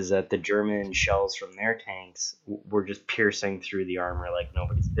finding out is that the German shells from their tanks were just piercing through the armor like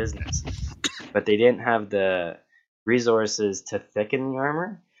nobody's business. But they didn't have the resources to thicken the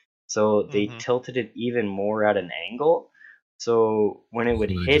armor, so they Mhm. tilted it even more at an angle. So when it would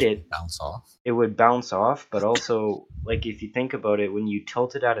So they hit just it, bounce off. it would bounce off, but also, like, if you think about it, when you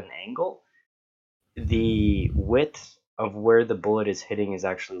tilt it at an angle, the width of where the bullet is hitting is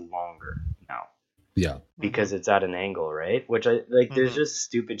actually longer now Yeah. because it's at an angle, right? Which I like. There's Mhm. just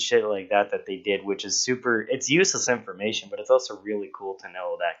stupid shit like that they did, which is super. It's useless information, but it's also really cool to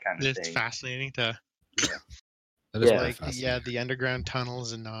know that kind of It's thing. fascinating to That is Yeah. very like fascinating. the underground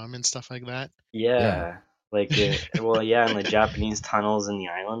tunnels and stuff like that. Yeah. Like, well, yeah, and the Japanese tunnels and the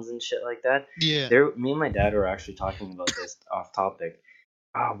islands and shit like that. Yeah. Me and my dad were actually talking about this off topic.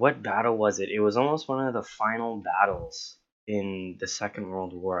 What battle was it? It was almost one of the final battles in the Second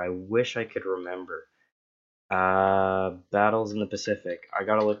World War. I wish I could remember. Battles in the Pacific. I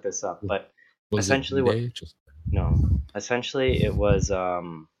gotta look this up. But Was it essentially, D-Day? essentially it was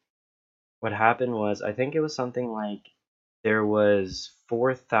what happened was I think it was something like there was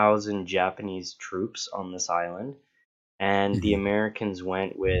 4,000 Japanese troops on this island, and the Mhm. Americans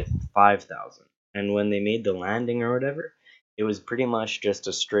went with 5,000. And when they made the landing or whatever, it was pretty much just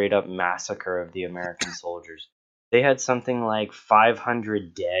a straight up massacre of the American soldiers. They had something like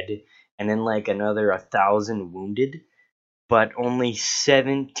 500 dead and then like another 1,000 wounded. but only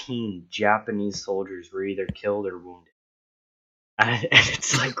 17 Japanese soldiers were either killed or wounded. And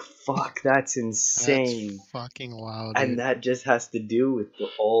it's like, fuck, that's insane. That's fucking wild, And dude. that just has to do with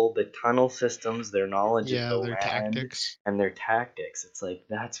all the tunnel systems, their knowledge of the their land, tactics. and their tactics. It's like,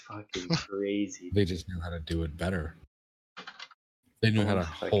 that's fucking crazy. They just knew how to do it better. They knew how to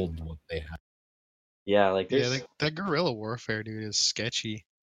hold what they had. Yeah, like there's... Yeah, that guerrilla warfare, dude, is sketchy.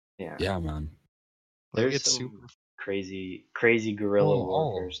 Yeah, man. Like, There's it's some super crazy guerrilla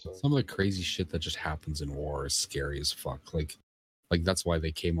warfare stuff. Some of the crazy shit that just happens in war is scary as fuck. Like that's why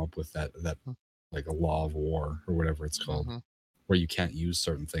they came up with that like a law of war or whatever it's called, where you can't use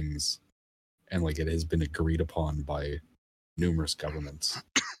certain things, and like it has been agreed upon by numerous governments.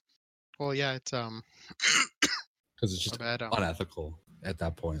 Well, yeah, it's because it's just unethical at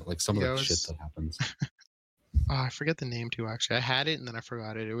that point. Like some of the shit that happens. I forget the name too. Actually, I had it and then I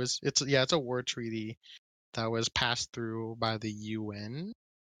forgot it. It's a war treaty that was passed through by the UN,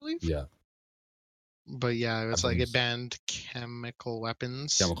 I believe. Yeah. But yeah, it's like it banned chemical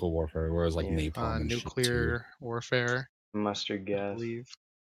weapons, chemical warfare, whereas like napalm, and nuclear warfare, mustard gas. I believe.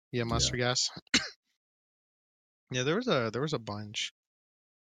 Yeah, mustard gas. Yeah, there was a bunch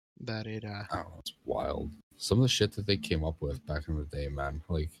that it. I don't know, it's wild. Some of the shit that they came up with back in the day, man.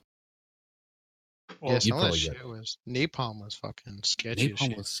 Like, yeah, some of that shit was napalm was fucking sketchy.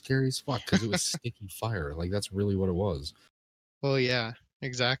 Napalm was scary as fuck because it was sticky fire. Like that's really what it was. Well, yeah,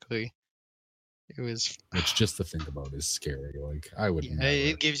 exactly. It was. Which just to think about is scary. Like I would. Yeah,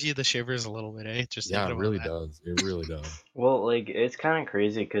 it gives you the shivers a little bit, eh? Just it really does. It really does. Well, like it's kind of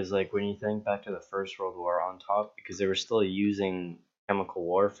crazy because like when you think back to the First World War on top, because they were still using chemical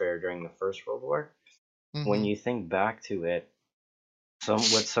warfare during the First World War. When you think back to it, what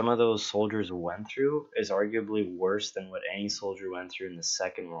some of those soldiers went through is arguably worse than what any soldier went through in the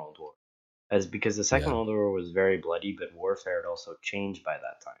Second World War. As because the Second World War was very bloody, but warfare had also changed by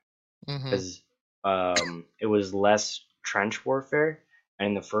that time. Because it was less trench warfare, and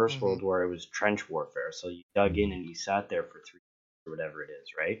in the First World War it was trench warfare. So you dug in and you sat there for 3 years or whatever it is,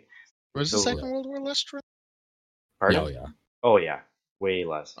 right? Was the Second World War less trench? Pardon? Oh yeah. Oh yeah, way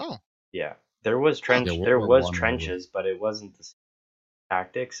less. Oh yeah. There was trenches, but it wasn't the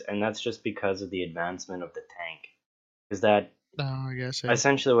tactics, and that's just because of the advancement of the tank. Because that, I guess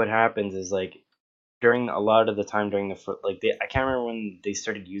essentially what happens is like during a lot of the time during the I can't remember when they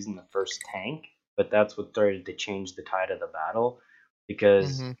started using the first tank, but that's what started to change the tide of the battle.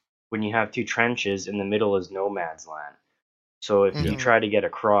 Because when you have 2 trenches, in the middle is no man's land. So if you try to get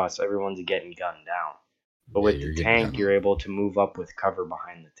across, everyone's getting gunned down. But with the tank, you're able to move up with cover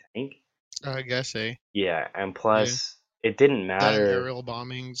behind the tank. I guess, Yeah, and plus, it didn't matter. Aerial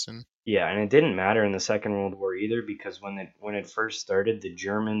bombings and. Yeah, and it didn't matter in the Second World War either, because when it first started, the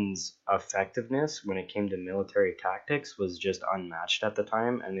Germans' effectiveness when it came to military tactics was just unmatched at the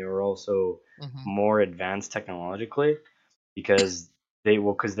time, and they were also more advanced technologically, because they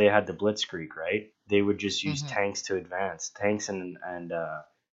had the Blitzkrieg, right? They would just use tanks to advance, tanks and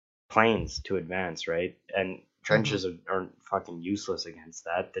planes to advance, right? And trenches are fucking useless against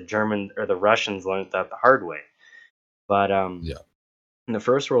that. The Russians learned that the hard way. But in the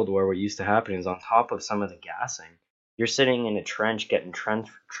First World War, what used to happen is on top of some of the gassing, you're sitting in a trench getting trench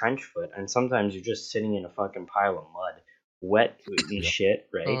foot, and sometimes you're just sitting in a fucking pile of mud, wet and shit,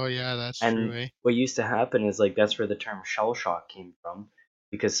 right? Oh yeah, that's true. Eh? What used to happen is like that's where the term shell shock came from,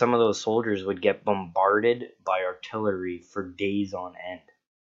 because some of those soldiers would get bombarded by artillery for days on end,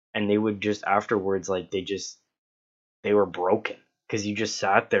 and they would just afterwards they were broken. Because you just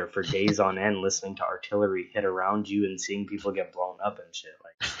sat there for days on end listening to artillery hit around you and seeing people get blown up and shit.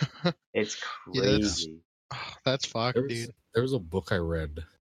 Like, it's crazy. That's fucked, dude. There was a book I read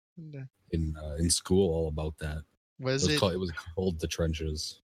in school all about that. It was called The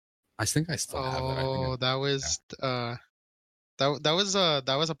Trenches. I think I still have it. Oh, that was that was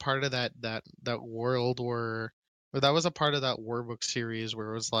a part of that World War. That was a part of that war book series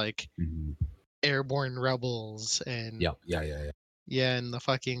where it was like airborne rebels and yeah, and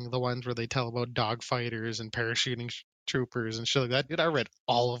the ones where they tell about dogfighters and parachuting troopers and shit like that. Dude, I read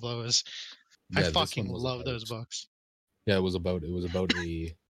all of those. I fucking love those books. Yeah, it was about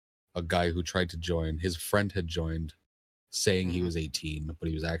a guy who tried to join. His friend had joined, saying he was 18, but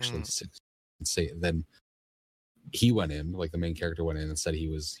he was actually 16. Then he went in, like the main character went in and said he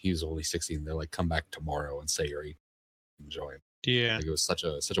was only 16. They're like, come back tomorrow and say you're 18 and join. Yeah, like it was such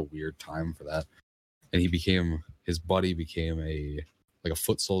a weird time for that. And his buddy became a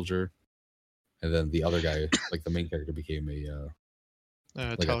foot soldier, and then the other guy, like the main character, became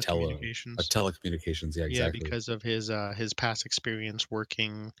telecommunications. A telecommunications, yeah, exactly. Yeah, because of his past experience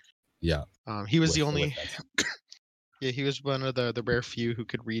working. Yeah. He was the only. Yeah, he was one of the rare few who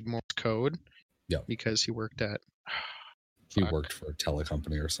could read Morse code. Yeah. Because he worked at. He worked for a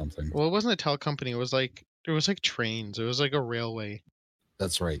telecompany or something. Well, it wasn't a telecompany. It was like trains. It was like a railway.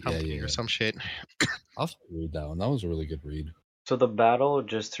 That's right. Company Yeah. or some shit. I'll have to read that one. That was a really good read. So the battle,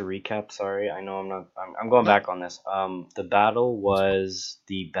 just to recap, sorry, I know I'm going back on this. The battle was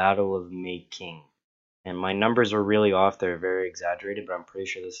the Battle of Meking. And my numbers are really off, they're very exaggerated, but I'm pretty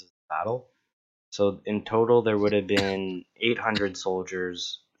sure this is the battle. So in total there would have been 800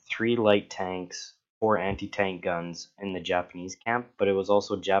 soldiers, 3 light tanks, 4 anti-tank guns in the Japanese camp, but it was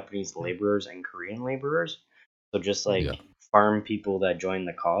also Japanese laborers and Korean laborers. So just like farm people that joined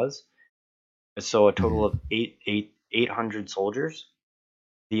the cause. So a total of 800 soldiers.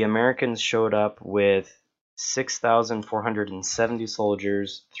 The Americans showed up with 6,470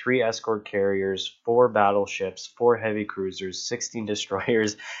 soldiers, 3 escort carriers, 4 battleships, 4 heavy cruisers, 16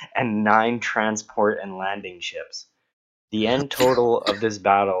 destroyers, and 9 transport and landing ships. The end total of this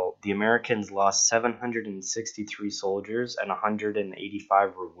battle, the Americans lost 763 soldiers and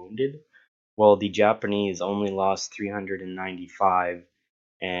 185 were wounded, while the Japanese only lost 395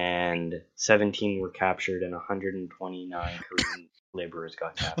 and 17 were captured and 129 Korean laborers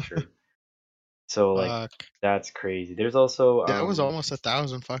got captured. So like that's crazy. There's also that was almost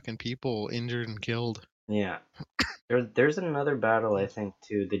 1,000 fucking people injured and killed. Yeah. There's another battle I think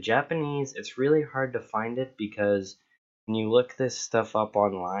too. The Japanese, it's really hard to find it because when you look this stuff up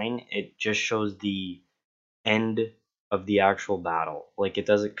online, it just shows the end of the actual battle. Like it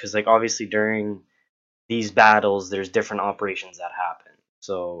doesn't, because like obviously during these battles there's different operations that happen.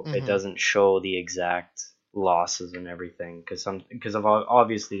 So it doesn't show the exact losses and everything because of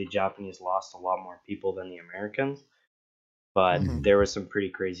obviously the Japanese lost a lot more people than the Americans, but there were some pretty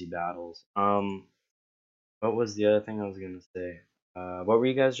crazy battles. What was the other thing I was gonna say? What were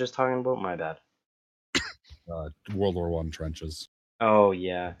you guys just talking about? My bad. World War I trenches. Oh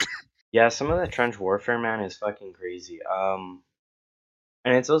yeah, some of the trench warfare, man, is fucking crazy.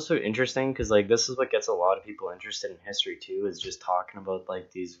 And it's also interesting because like this is what gets a lot of people interested in history too, is just talking about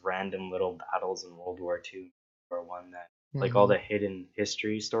like these random little battles in World War II or one that like all the hidden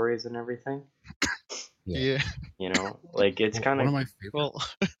history stories and everything. Yeah. You know, like it's kind of one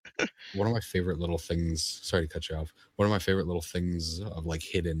of my favorite little things. Sorry to cut you off. One of my favorite little things of like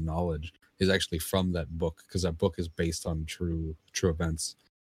hidden knowledge is actually from that book, because that book is based on true events.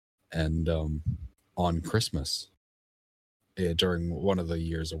 And on Christmas, during one of the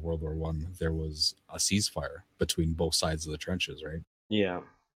years of World War I, there was a ceasefire between both sides of the trenches, right? Yeah.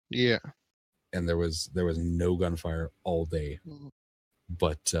 And there was no gunfire all day,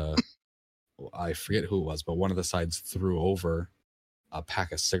 but I forget who it was, but one of the sides threw over a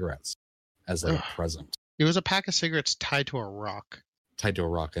pack of cigarettes as like a present. It was a pack of cigarettes tied to a rock.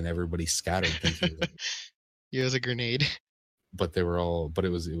 And everybody scattered thinking it was a grenade. But they were all. But it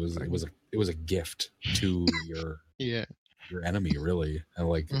was a gift to your your enemy, really. And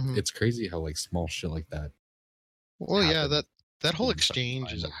like it's crazy how like small shit like that. Well, yeah, that whole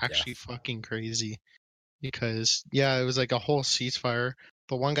exchange is actually fucking crazy, because it was like a whole ceasefire.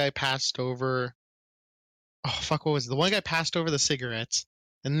 The one guy passed over. Oh fuck! What was it? The one guy passed over the cigarettes,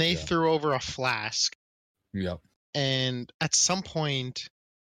 and they threw over a flask. Yep. And at some point,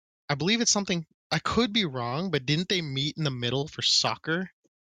 I believe it's something. I could be wrong, but didn't they meet in the middle for soccer?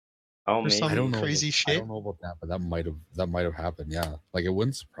 Oh, maybe. I don't know. Crazy shit. I don't know about that, but that might have happened. Yeah, like it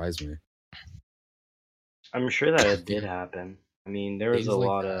wouldn't surprise me. I'm sure that it did happen. I mean, there was a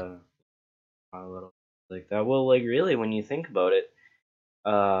lot of little like that. Well, like really, when you think about it,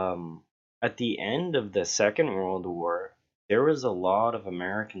 at the end of the Second World War, there was a lot of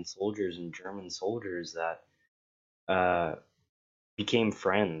American soldiers and German soldiers that became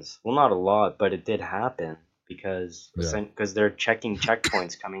friends. Well, not a lot, but it did happen because they're checking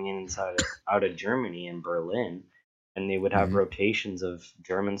checkpoints coming out of Germany and Berlin, and they would have rotations of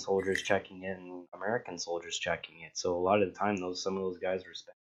German soldiers checking in and American soldiers checking it. So a lot of the time, some of those guys were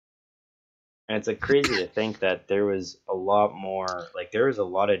spent. And it's like crazy to think that there was a lot more, like there was a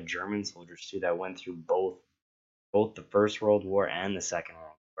lot of German soldiers too that went through both the First World War and the Second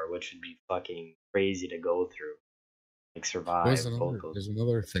World War, which would be fucking crazy to go through. Like survive. There's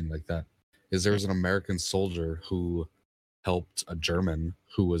another thing like that. There was an American soldier who helped a German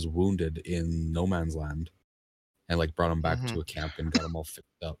who was wounded in no man's land, and like brought him back to a camp and got him all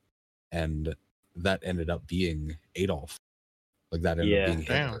fixed up, and that ended up being Adolf. Like that ended up being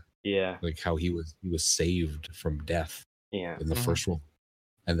Hitler. Yeah. Like how he was saved from death. Yeah. In the First World,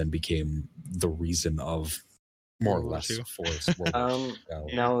 and then became the reason of more or less forced World War.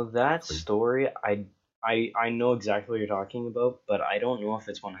 Now that story, I know exactly what you're talking about, but I don't know if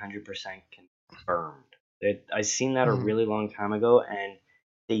it's 100% confirmed. I seen that a really long time ago, and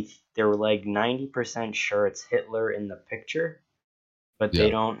they were like 90% sure it's Hitler in the picture, but they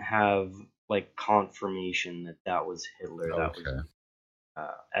Yeah. don't have like confirmation that that was Hitler that was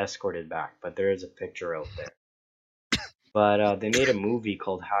Okay. escorted back. But there is a picture out there. But they made a movie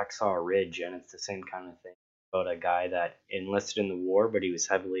called Hacksaw Ridge, and it's the same kind of thing about a guy that enlisted in the war, but he was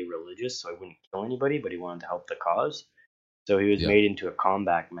heavily religious, so he wouldn't kill anybody, but he wanted to help the cause. So he was Yeah. made into a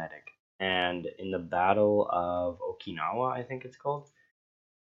combat medic. And in the Battle of Okinawa, I think it's called,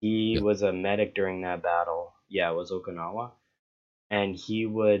 he Yeah. was a medic during that battle. Yeah, it was Okinawa. And he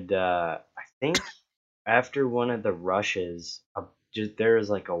would, I think, after one of the rushes, there was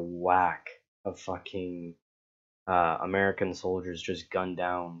like a whack of fucking American soldiers just gunned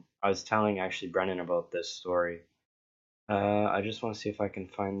down. I was telling actually Brennan about this story. I just want to see if I can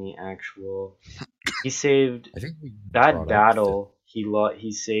find the actual. He saved I think we that brought up battle.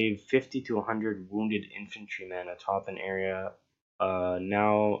 He saved 50 to 100 wounded infantrymen atop an area.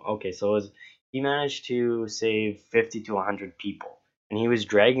 Now okay, so he managed to save 50 to 100 people, and he was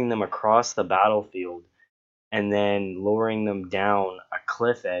dragging them across the battlefield and then lowering them down a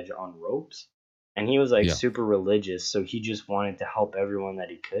cliff edge on ropes. And he was like Yeah. super religious, so he just wanted to help everyone that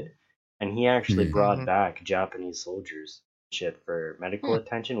he could. And he actually Mhm. brought Mhm. back Japanese soldiers shit for medical Hmm.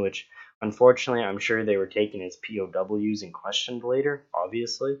 attention, which unfortunately I'm sure they were taken as POWs and questioned later,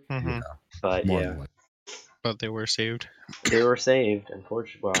 obviously. Mhm. Yeah. But More yeah, than likely. But they were saved. they were saved.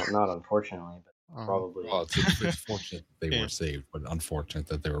 Unfortunately, well, not unfortunately, but Oh. probably. Well, it's fortunate they Yeah. were saved, but unfortunate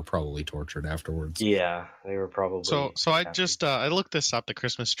that they were probably tortured afterwards. Yeah, they were probably. So I just I looked this up, the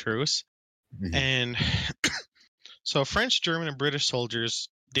Christmas truce, Mhm. and so French, German, and British soldiers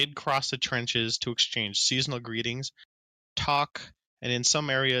did cross the trenches to exchange seasonal greetings, talk, and in some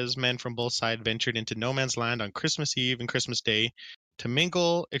areas, men from both sides ventured into no man's land on Christmas Eve and Christmas Day to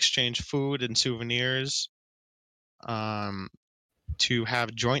mingle, exchange food and souvenirs, to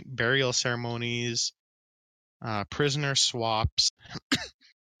have joint burial ceremonies, prisoner swaps,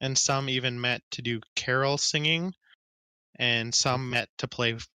 and some even met to do carol singing, and some met to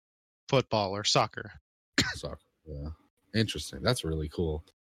play football or soccer. Soccer. Yeah. Interesting. That's really cool.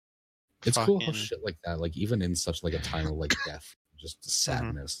 It's cool how Fucking- shit like that, like even in such like a time of like death, just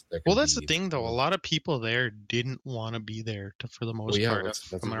sadness. there Well, can that's the be thing, though. A like- lot of people there didn't want to be there for the most Well, yeah, part, that's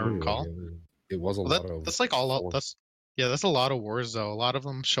from I true. recall. It was a lot of That's like all. force. That's a lot of wars, though. A lot of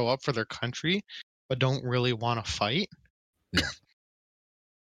them show up for their country, but don't really want to fight.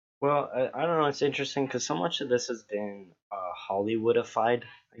 Well, I don't know. It's interesting because so much of this has been Hollywoodified,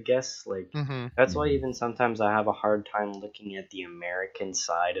 I guess. Like Mm-hmm. that's why Mhm. even sometimes I have a hard time looking at the American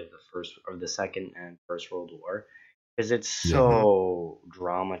side of the Second and First World War, because it's Yeah. so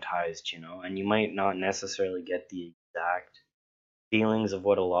dramatized, and you might not necessarily get the exact feelings of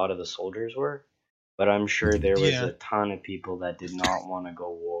what a lot of the soldiers were, but I'm sure there was Yeah. a ton of people that did not want to go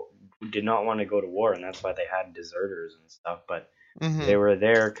to war, and that's why they had deserters and stuff. But Mm-hmm. they were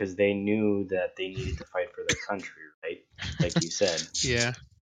there because they knew that they needed to fight for their country, right? Like you said. Yeah.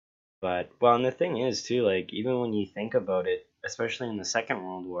 But, well, and the thing is, too, like, even when you think about it, especially in the Second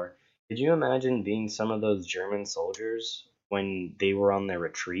World War, could you imagine being some of those German soldiers when they were on their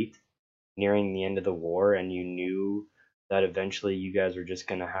retreat nearing the end of the war and you knew that eventually you guys were just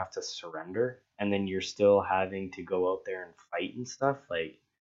going to have to surrender and then you're still having to go out there and fight and stuff? Like,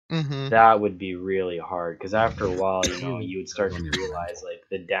 Mm-hmm. that would be really hard because after a while, you would start to On your realize like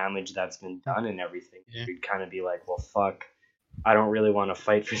the damage that's been done and everything. Yeah. You'd kind of be like, well, fuck, I don't really want to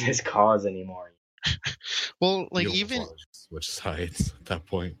fight for this cause anymore. Well, like You almost even wanna switch sides at that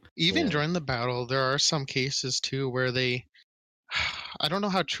point. even Yeah. during the battle, there are some cases too where they. I don't know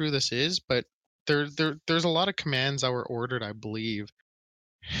how true this is, but there's a lot of commands that were ordered, I believe,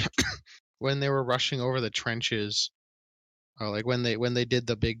 when they were rushing over the trenches, like when they did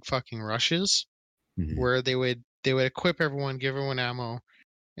the big fucking rushes, Mhm. where they would equip everyone, give everyone ammo,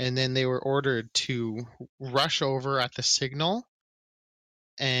 and then they were ordered to rush over at the signal,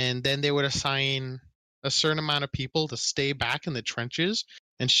 and then they would assign a certain amount of people to stay back in the trenches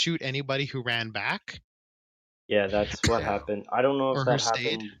and shoot anybody who ran back. Yeah, that's what Yeah. happened. I don't know Or if who that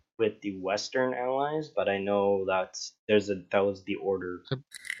stayed. happened with the Western Allies, but I know that was the order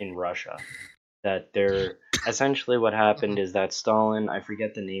in Russia. That they're essentially what happened is that Stalin, I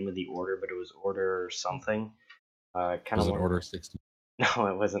forget the name of the order, but it was Order something. Kind Was of it Order 60? No,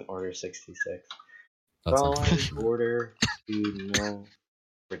 it wasn't Order 66. That's Stalin's unfortunate. order to no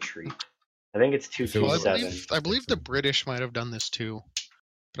retreat. I think it's If it was Well, 227. I believe the British might have done this too,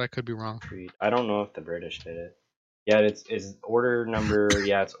 but I could be wrong. Retreat. I don't know if the British did it. Yeah, it's order number.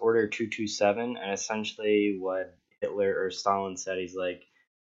 Yeah, it's order 227, and essentially what Hitler or Stalin said, he's like,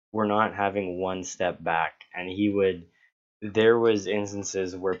 were not having one step back, and he would. There was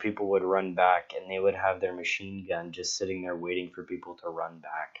instances where people would run back and they would have their machine gun just sitting there waiting for people to run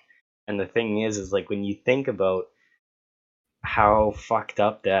back. And the thing is like when you think about how fucked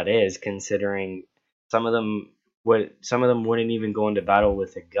up that is, considering some of them wouldn't even go into battle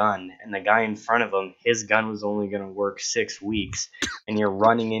with a gun, and the guy in front of them, his gun was only going to work 6 weeks, and you're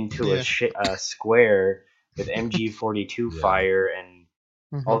running into a square with MG42 fire and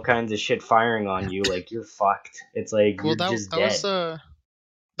all kinds of shit firing on you, like you're fucked. It's like you're just dead.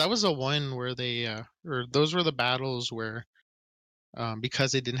 That was the one where they or those were the battles where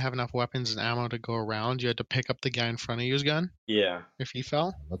because they didn't have enough weapons and ammo to go around, you had to pick up the guy in front of you's gun. Yeah. If he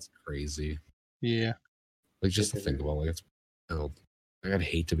fell. That's crazy. Yeah. Like just to think about, like it's like I'd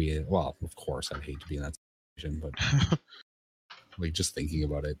hate to be in. Well, of course I'd hate to be in that situation, but like just thinking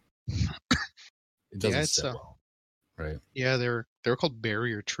about it, it doesn't sit well, right? Yeah, they're called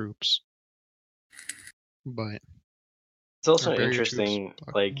barrier troops, but it's also interesting.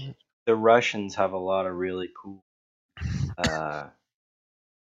 Like the Russians have a lot of really cool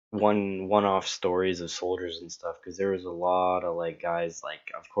one-off stories of soldiers and stuff, because there was a lot of like guys, like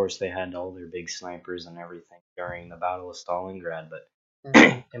of course they had all their big snipers and everything during the Battle of Stalingrad, but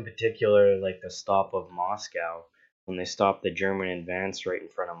in particular like the stop of Moscow, when they stopped the German advance right in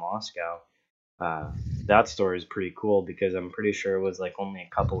front of Moscow, that story is pretty cool, because I'm pretty sure it was like only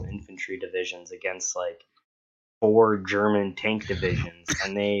a couple infantry divisions against like 4 German tank divisions,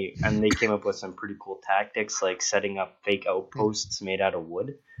 and they came up with some pretty cool tactics, like setting up fake outposts made out of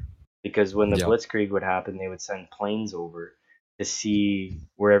wood, because when the Blitzkrieg would happen, they would send planes over to see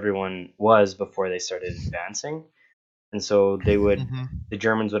where everyone was before they started advancing, and so they would the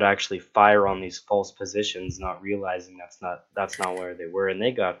Germans would actually fire on these false positions, not realizing that's not where they were, and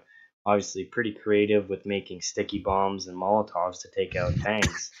they got obviously pretty creative with making sticky bombs and Molotovs to take out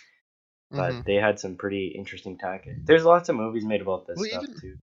tanks. But they had some pretty interesting tactics. There's lots of movies made about this stuff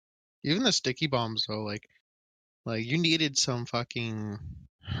too. Even the sticky bombs though, like you needed some fucking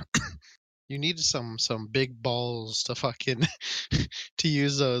you needed some big balls to fucking to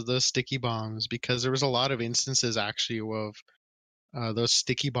use those sticky bombs, because there was a lot of instances actually of those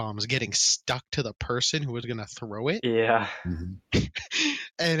sticky bombs getting stuck to the person who was gonna throw it. Yeah.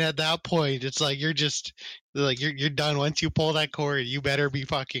 And at that point, it's like you're done. Once you pull that cord, you better be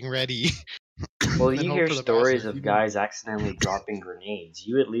fucking ready. Well, you hear stories of guys accidentally dropping grenades.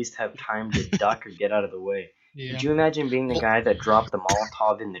 You at least have time to duck or get out of the way. Yeah. Could you imagine being the guy that dropped the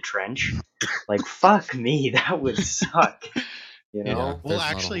Molotov in the trench? Like, fuck me, that would suck. You know? Yeah, well,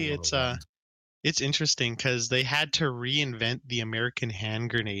 actually, it's interesting because they had to reinvent the American hand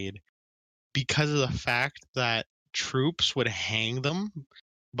grenade because of the fact that troops would hang them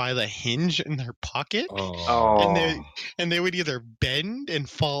by the hinge in their pocket, and they would either bend and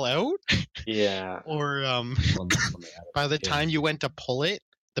fall out, or by the time you went to pull it,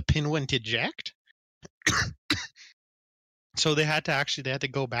 the pin wouldn't eject. So they had to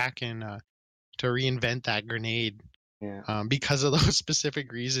go back and to reinvent that grenade, because of those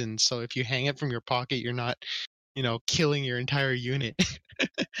specific reasons. So if you hang it from your pocket, you're not, killing your entire unit.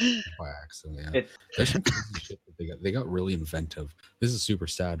 By accident, yeah. They got really inventive. This is super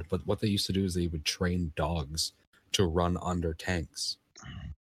sad, but what they used to do is they would train dogs to run under tanks,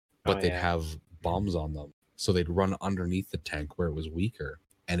 but they'd have bombs on them, so they'd run underneath the tank where it was weaker,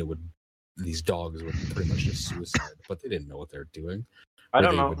 and these dogs would pretty much just suicide, but they didn't know what they were doing. I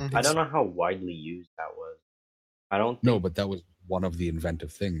don't know how widely used that was. No, but that was one of the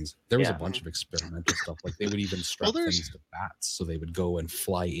inventive things. There was a bunch of experimental stuff. Like they would even strap things to bats, so they would go and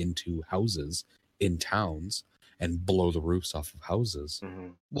fly into houses in towns and blow the roofs off of houses.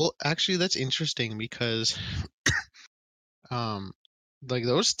 Well, actually, that's interesting because, like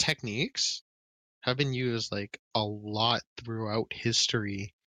those techniques have been used like a lot throughout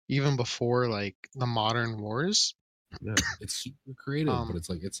history, even before like the modern wars. Yeah, it's super creative, but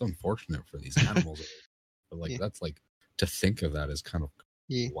it's unfortunate for these animals. But like that's like, to think of that is kind of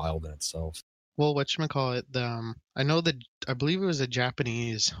wild in itself. Well, whatchamacallit, I believe it was the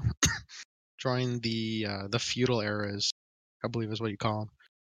Japanese during the feudal eras, I believe is what you call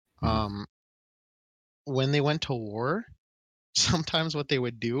them. When they went to war, sometimes what they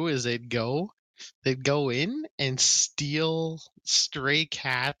would do is they'd go in and steal stray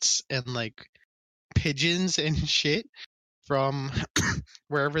cats and like pigeons and shit from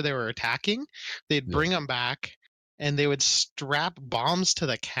wherever they were attacking. They'd bring them back, and they would strap bombs to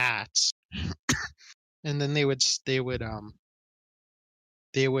the cats, and then they would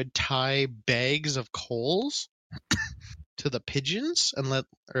tie bags of coals to the pigeons and the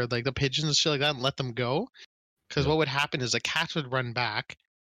pigeons and shit like that, and let them go. Because what would happen is the cats would run back,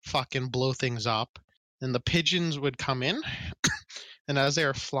 fucking blow things up. And the pigeons would come in, and as they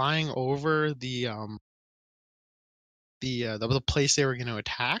were flying over the place they were going to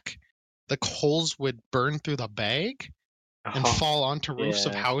attack, the coals would burn through the bag and fall onto roofs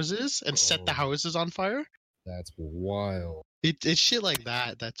of houses and set the houses on fire. That's wild. It's shit like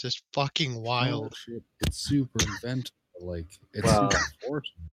that. That's just fucking wild. Oh, shit. It's super inventive. Like, it's super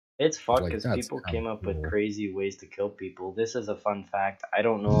unfortunate. It's fucked because people came up with crazy ways to kill people. This is a fun fact. I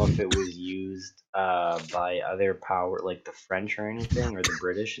don't know if it was used by other power, like the French or anything, or the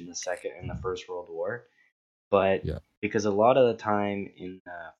British in the First World War. But because a lot of the time in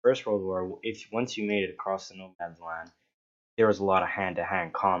the First World War, once you made it across the no man's land, there was a lot of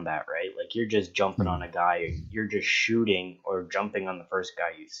hand-to-hand combat, right? Like you're just jumping on a guy, you're just shooting or jumping on the first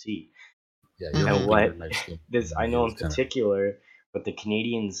guy you see. Yeah, and what this I know in particular, what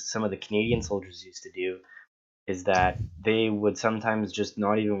some of the Canadian soldiers used to do is that they would sometimes just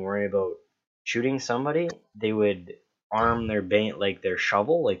not even worry about shooting somebody. They would arm their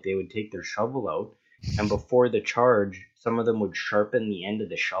shovel, like they would take their shovel out, and before the charge, some of them would sharpen the end of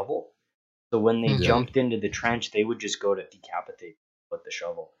the shovel. So when they jumped into the trench, they would just go to decapitate with the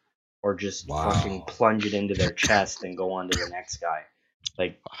shovel, or just fucking plunge it into their chest and go on to the next guy.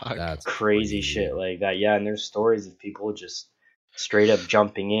 Like that's crazy shit like that. Yeah, and there's stories of people just straight up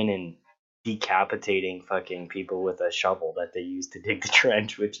jumping in and decapitating fucking people with a shovel that they used to dig the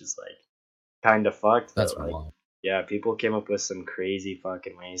trench, which is like kind of fucked. That's like, wild. Yeah, people came up with some crazy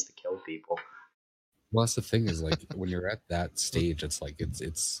fucking ways to kill people. Well, that's the thing is like when you're at that stage, it's like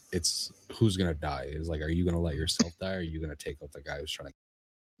it's who's gonna die? Is like, are you gonna let yourself die, or are you gonna take out the guy who's trying to?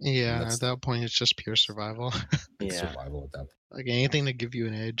 Yeah, at that point, it's just pure survival. Survival at that point. Like anything to give you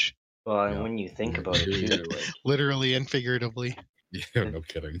an edge. Well, and when you think about it too, like literally and figuratively. Yeah, no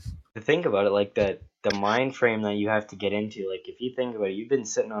kidding. To think about it, like the mind frame that you have to get into, like if you think about it, you've been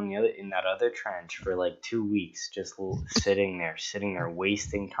sitting in that other trench for like 2 weeks, just sitting there,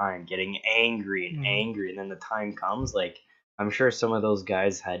 wasting time, getting angry, and then the time comes, like I'm sure some of those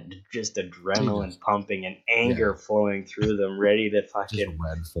guys had just adrenaline pumping and anger flowing through them, ready to fucking just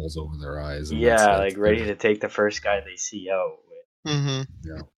red falls over their eyes. And like ready to take the first guy they see out.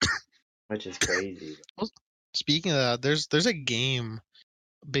 Yeah, which is crazy. Well, speaking of that, there's a game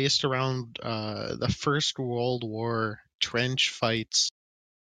based around the First World War trench fights,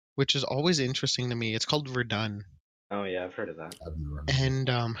 which is always interesting to me. It's called Verdun. Oh yeah, I've heard of that. And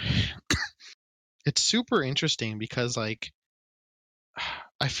it's super interesting because like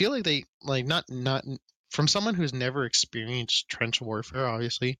I feel like they like not from someone who's never experienced trench warfare,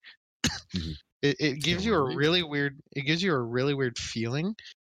 obviously. It gives you a really weird feeling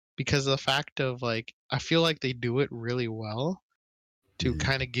because of the fact of like I feel like they do it really well to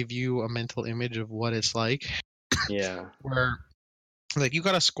kind of give you a mental image of what it's like. Yeah. Where like you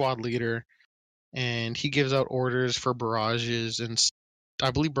got a squad leader and he gives out orders for barrages and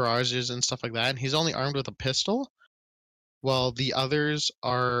I believe barrages and stuff like that, and he's only armed with a pistol, while the others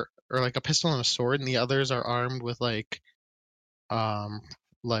are or like a pistol and a sword, and the others are armed with like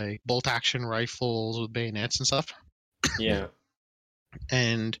bolt action rifles with bayonets and stuff. Yeah.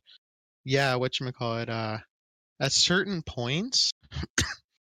 And yeah, whatchamacallit, at certain points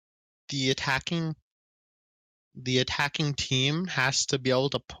the attacking team has to be able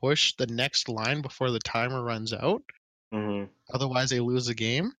to push the next line before the timer runs out. Otherwise they lose the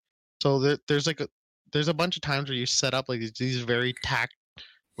game. So there's a bunch of times where you set up like these very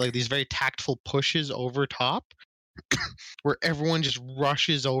tactful pushes over top where everyone just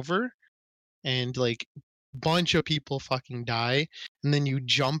rushes over and like bunch of people fucking die, and then you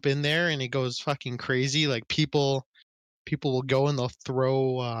jump in there and it goes fucking crazy. Like people will go and they'll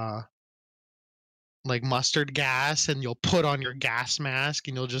throw like mustard gas, and you'll put on your gas mask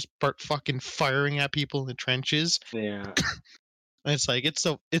and you'll just start fucking firing at people in the trenches. Yeah. And it's like it's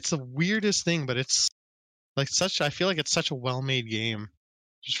the weirdest thing, but it's like I feel like it's such a well-made game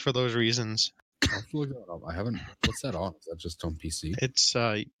just for those reasons. I'll have to look that up. I haven't. What's that on? Is that just on PC? It's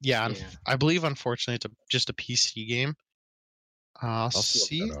I believe unfortunately it's just a PC game. I'll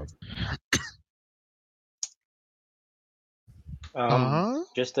see.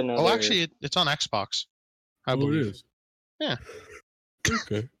 Just another. Oh, actually, it's on Xbox. I believe. It is. Yeah.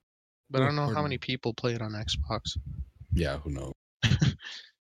 Okay. But I don't know how many people play it on Xbox. Yeah, who knows?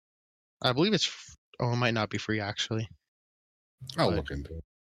 I believe it's. Oh, it might not be free actually. I'll look into it.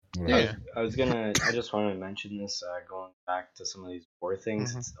 Yeah. I just wanted to mention this, going back to some of these war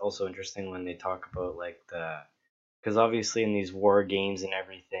things. It's also interesting when they talk about like because obviously in these war games and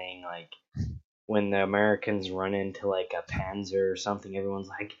everything, like when the Americans run into like a Panzer or something, everyone's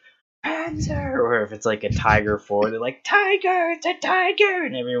like, Panzer, or if it's like a Tiger 4, they're like, Tiger, it's a tiger,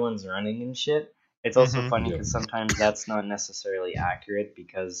 and everyone's running and shit. It's also funny Yeah. because sometimes that's not necessarily accurate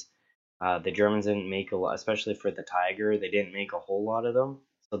because the Germans didn't make a lot, especially for the Tiger, they didn't make a whole lot of them,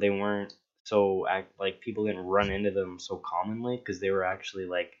 so they weren't so like people didn't run into them so commonly because they were actually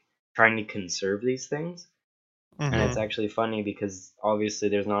like trying to conserve these things. And it's actually funny because obviously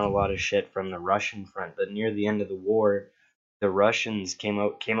there's not a lot of shit from the Russian front, but near the end of the war, the Russians came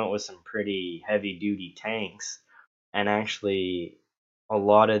out with some pretty heavy duty tanks, and actually a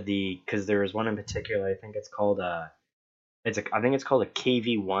lot of because there was one in particular, I think it's called I think it's called a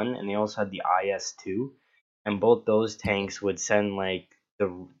KV-1, and they also had the IS-2, and both those tanks would send like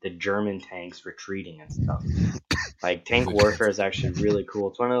the German tanks retreating and stuff. Like tank warfare is actually really cool.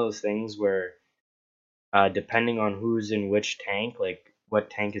 It's one of those things where depending on who's in which tank, like what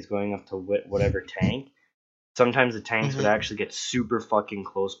tank is going up to whatever tank, sometimes the tanks would actually get super fucking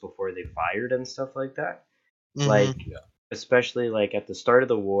close before they fired and stuff like that. Like, especially like at the start of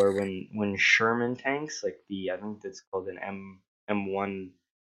the war when Sherman tanks, like I think that's called an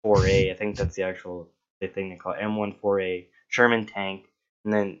M14A, I think that's the thing they call it, M14A Sherman tank,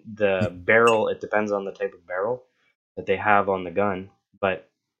 and then the barrel, it depends on the type of barrel that they have on the gun, but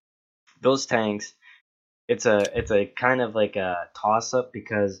those tanks, it's a kind of like a toss up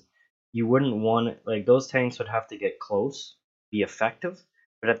because you wouldn't want like those tanks would have to get close, be effective,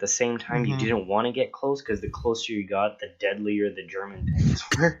 but at the same time you didn't want to get close because the closer you got, the deadlier the German tanks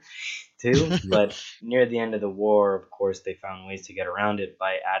were too. But near the end of the war, of course, they found ways to get around it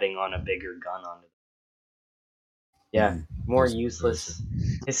by adding on a bigger gun onto it. Yeah, more useless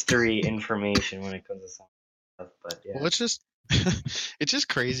history information when it comes to some stuff, but yeah. Well, it's just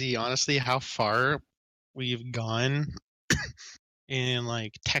crazy, honestly, how far we've gone in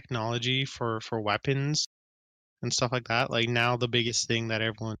like technology for weapons and stuff like that. Like now the biggest thing that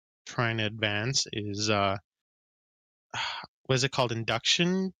everyone's trying to advance is what is it called,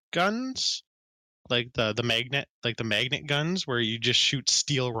 induction guns, like the magnet guns where you just shoot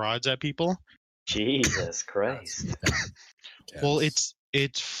steel rods at people. Jesus Christ. Yes. Well, it's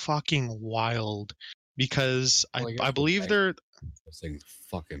fucking wild because I believe they're those things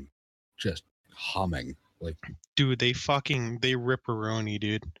fucking just humming. Like, dude, they ripperoni,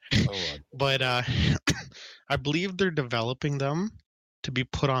 dude. But I believe they're developing them to be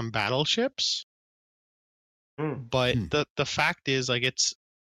put on battleships. But the fact is, like,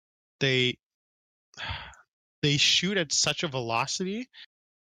 they shoot at such a velocity,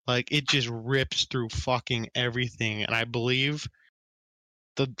 like it just rips through fucking everything. And I believe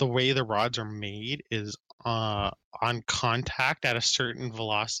the way the rods are made is on contact at a certain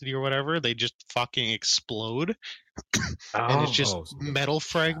velocity or whatever, they just fucking explode. And it's just metal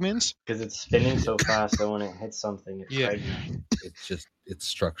fragments because it's spinning so fast that when it hits something, it's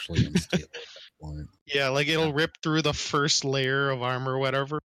structurally unstable at that point. Yeah, like it'll rip through the first layer of armor or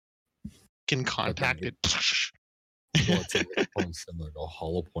whatever, can contact it. Well, it's similar to a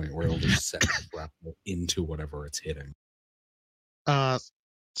hollow point where it'll just set grapple into whatever it's hitting.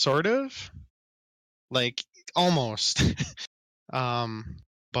 Sort of, like almost.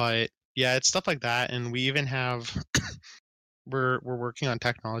 But yeah, it's stuff like that, and we even have we're working on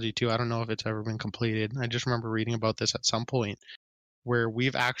technology too. I don't know if it's ever been completed. I just remember reading about this at some point where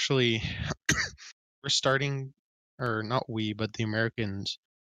we've actually we're starting, or not we, but the Americans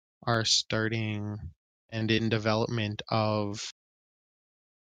are starting and in development of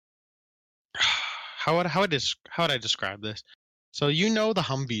how would I describe this? So you know the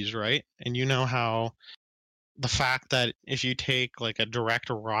Humvees, right? And you know how the fact that if you take like a direct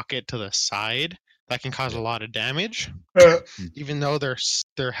rocket to the side, that can cause a lot of damage, even though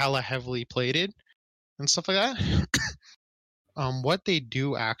they're hella heavily plated and stuff like that. What they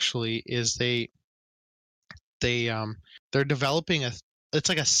do actually is they're developing it's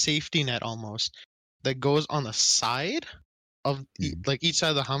like a safety net almost that goes on the side of like each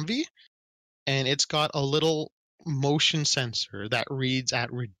side of the Humvee, and it's got a little motion sensor that reads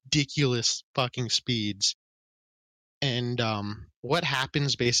at ridiculous fucking speeds. And what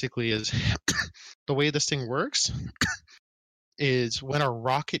happens basically is the way this thing works is when a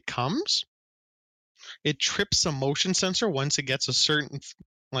rocket comes, it trips a motion sensor once it gets a certain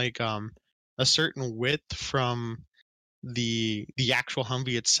width from the actual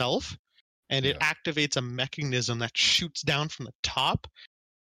Humvee itself, and it activates a mechanism that shoots down from the top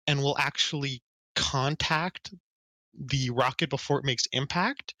and will actually contact the rocket before it makes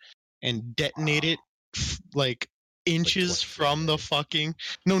impact and detonate it like inches from the fucking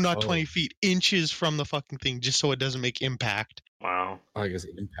 20 feet, inches from the fucking thing, just so it doesn't make impact. Wow. I guess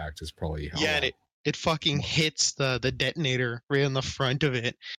impact is probably and it fucking hits the detonator right on the front of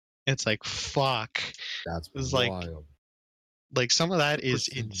it, It's like fuck. That's It's wild. like some of that is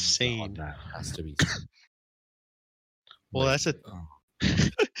Precision insane. on that has to be. Well, like, that's a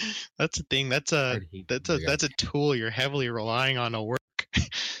that's a thing. That's a tool you're heavily relying on to work.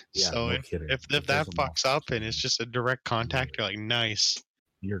 Yeah, So no kidding. if If that there's a fucks up and it's just a direct contact, you're like, nice.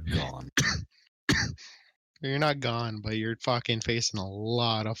 You're gone. You're not gone, but you're fucking facing a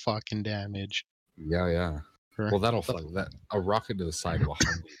lot of fucking damage. Yeah. Well, that'll fly. That a rocket to the side of a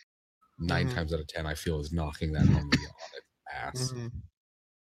Humvee, 9 times out of 10, I feel, is knocking that Humvee on its ass. Mm-hmm.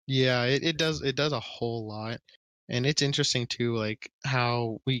 Yeah, it does a whole lot, and it's interesting too, like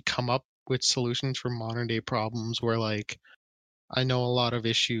how we come up with solutions for modern day problems. Where like I know a lot of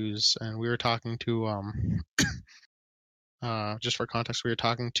issues, and we were talking to just for context, we were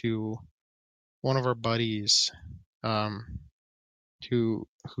talking to one of our buddies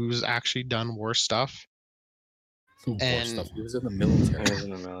who's actually done worse stuff. Worse stuff. He was in the military. He was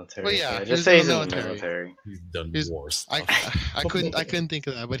in the military. Well, yeah, just say he's in the military. He's done worse stuff. I couldn't think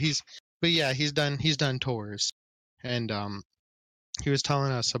of that, but he's done tours, and he was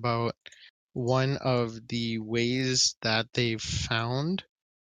telling us about one of the ways that they've found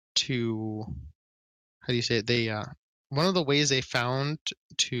to, how do you say it? One of the ways they found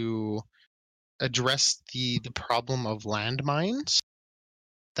to address the problem of landmines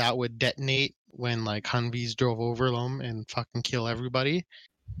that would detonate when like Humvees drove over them and fucking kill everybody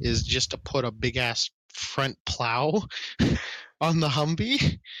is just to put a big ass front plow on the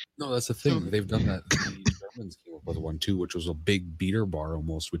Humvee. No, that's the thing. They've done that. The Germans came up with one too, which was a big beater bar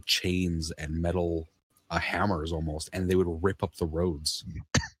almost with chains and metal hammers almost, and they would rip up the roads.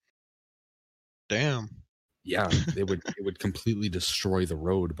 Damn. Yeah, it would completely destroy the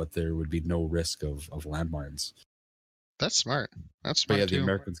road, but there would be no risk of landmines. That's smart. That's but smart. Yeah, too. the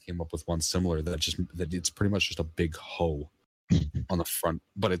Americans came up with one similar that it's pretty much just a big hoe on the front,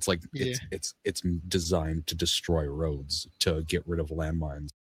 but it's like it's designed to destroy roads to get rid of landmines.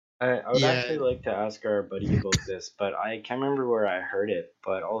 I would actually like to ask our buddy about this, but I can't remember where I heard it.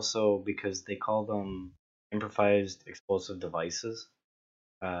 But also because they call them improvised explosive devices,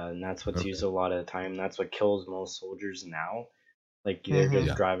 and that's what's used a lot of the time. That's what kills most soldiers now. Like they're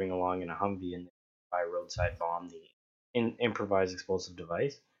just driving along in a Humvee and by roadside bomb the improvised explosive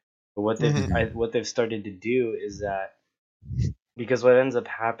device. But what they've started to do is that, because what ends up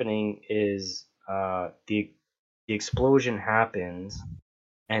happening is the explosion happens,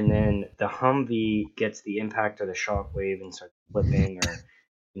 and then the Humvee gets the impact of the shockwave and starts flipping,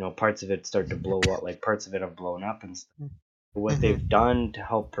 or parts of it start to blow up, like parts of it have blown up and stuff. But what they've done to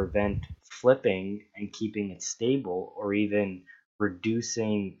help prevent flipping and keeping it stable, or even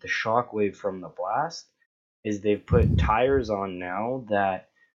reducing the shockwave from the blast, is they've put tires on now that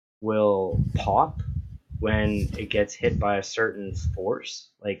will pop when it gets hit by a certain force,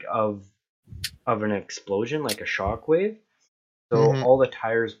 like of an explosion, like a shockwave. So all the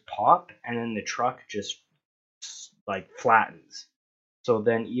tires pop, and then the truck just like flattens. So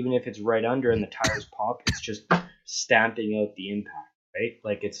then even if it's right under and the tires pop, it's just stamping out the impact, right?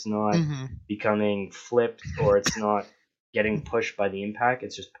 Like it's not becoming flipped, or it's not getting pushed by the impact.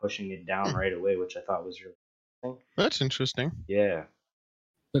 It's just pushing it down right away, which I thought was really interesting. That's interesting. Yeah.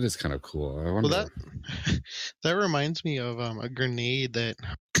 That is kind of cool. I wonder. Well, that reminds me of a grenade that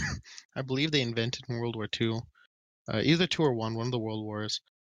I believe they invented in World War II. Either 2 or 1 of the World Wars.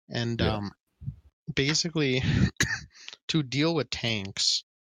 And basically, to deal with tanks,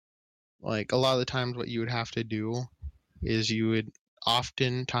 like a lot of the times what you would have to do is you would have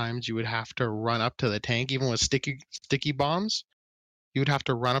to run up to the tank, even with sticky bombs. You would have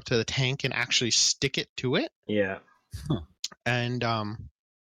to run up to the tank and actually stick it to it. Yeah. Huh. And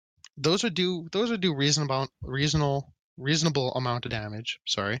those would do reasonable amount of damage.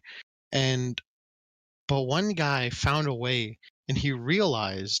 Sorry. But one guy found a way, and he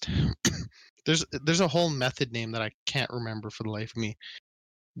realized there's a whole method name that I can't remember for the life of me.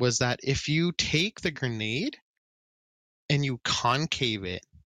 Was that if you take the grenade and you concave it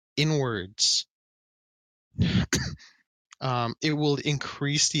inwards, it will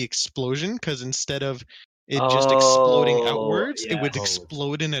increase the explosion, because instead of it just exploding outwards, it would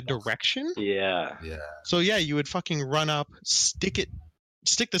explode in a direction. Yeah. So yeah, you would fucking run up, stick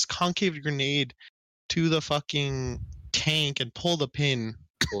this concave grenade to the fucking tank and pull the pin.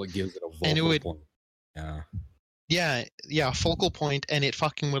 Well, it gives it a focal point. Yeah, focal point, and it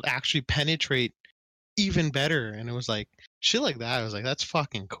fucking would actually penetrate even better. And it was like shit like that. I was like, that's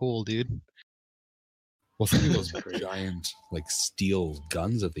fucking cool, dude. Well, think of those giant like steel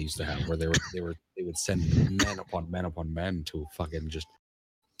guns that they used to have, where they would send men upon men to fucking just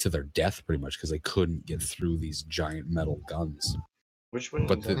to their death, pretty much, because they couldn't get through these giant metal guns. Which one?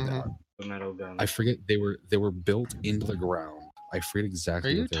 But Is that Mhm. the metal gun? I forget they were built into the ground. I forget Are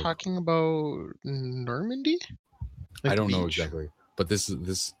exactly you what they were. talking about Normandy? Like I the don't know beach? exactly, but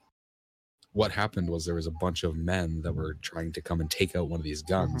this. What happened was there was a bunch of men that were trying to come and take out one of these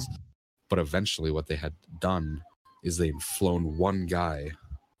guns, but eventually what they had done is they'd flown one guy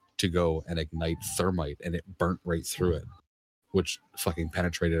to go and ignite thermite, and it burnt right through it, which fucking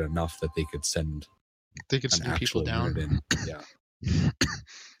penetrated enough that they could send They could an send people actual down. unit in. Yeah,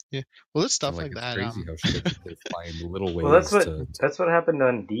 Yeah. Well, it's and stuff like it's that. crazy how shit they find little ways Well, that's to what happened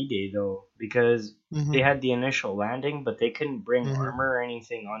on D-Day though, because Mhm. they had the initial landing, but they couldn't bring Mhm. armor or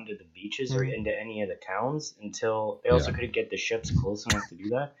anything onto the beaches or Mhm. into any of the towns until they also Yeah. couldn't get the ships close enough to do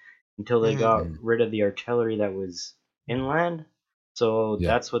that until they Mhm. got rid of the artillery that was inland. So Yeah.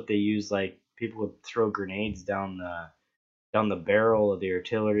 that's what they used. Like people would throw grenades down the barrel of the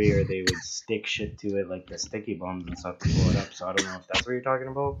artillery, or they would stick shit to it like the sticky bombs and stuff to blow it up. So I don't know if that's what you're talking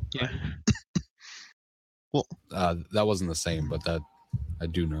about. Yeah. that wasn't the same, but that I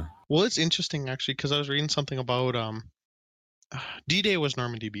do know. Well, it's interesting actually because I was reading something about D-Day was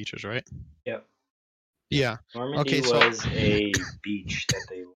Normandy beaches, right? Yep. Yeah. Normandy Okay, so was a beach that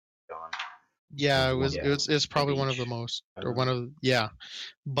they lived on. yeah, it was Yeah, it was probably one of the beach. most I or don't one know. of yeah.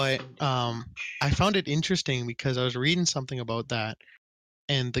 But I found it interesting because I was reading something about that,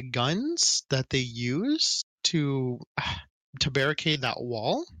 and the guns that they used to barricade that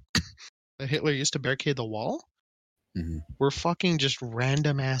wall that Hitler used to barricade the wall Mhm. were fucking just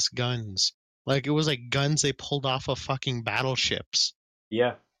random ass guns. Like it was like guns they pulled off of fucking battleships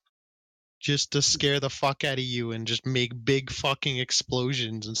Yeah, just to scare the fuck out of you and just make big fucking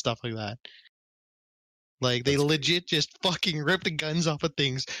explosions and stuff like that. Like they That's legit just fucking ripped the guns off of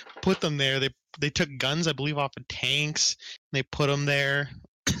things, put them there. They took guns, I believe, off of tanks. And they put them there,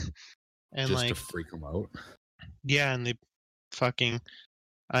 and just like to freak them out. yeah, and they fucking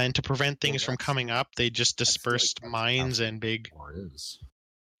and to prevent Well, things from that's- coming up, they just I feel like dispersed that's mines half and big. war is.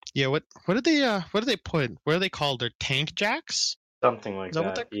 Yeah, what did they put? What are they called? They're tank jacks. something like Is that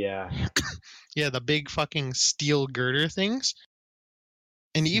what that. they're? Yeah, Yeah, the big fucking steel girder things.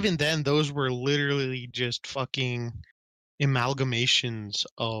 And even then, those were literally just fucking amalgamations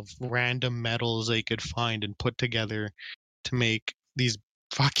of random metals they could find and put together to make these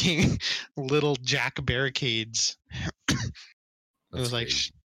fucking little jack barricades. It That's was like,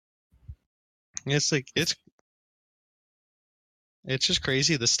 crazy. it's like it's just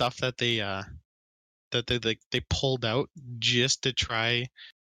crazy the stuff that they pulled out just to try,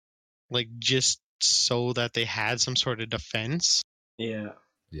 like just so that they had some sort of defense. yeah.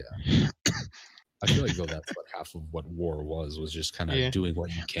 I feel like though that's what half of what war was just kind of Yeah. doing what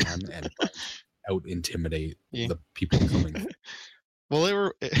you can and trying to out intimidate Yeah. the people coming.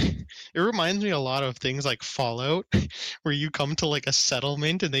 Well, it reminds me a lot of things like Fallout, where you come to like a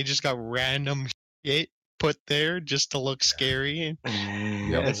settlement and they just got random shit put there just to look scary.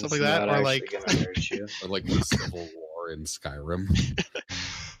 And stuff like that, not or actually like- gonna hurt you. Or like the Civil War in Skyrim.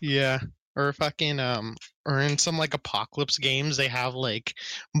 Yeah. Or fucking or in some like apocalypse games they have like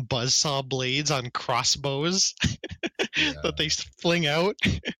buzzsaw blades on crossbows Yeah. that they fling out.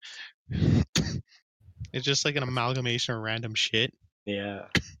 It's just like an amalgamation of random shit. Yeah.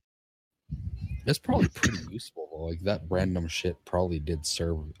 That's probably pretty useful though. Like that random shit probably did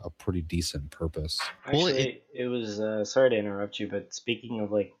serve a pretty decent purpose. Well, Actually, it was. Sorry to interrupt you, but speaking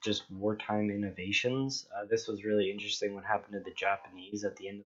of like just wartime innovations, this was really interesting. What happened to the Japanese at the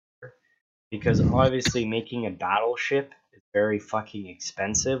end of the war? Because obviously, making a battleship is very fucking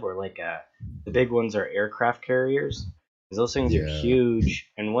expensive. Or like the big ones are aircraft carriers. Because those things are Yeah.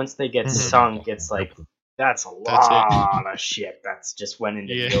 huge, and once they get Mhm. sunk, it's like that's a That's it. lot of shit that's just went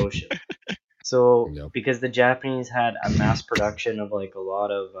into Yeah. the ocean. So Yep. because the Japanese had a mass production of like a lot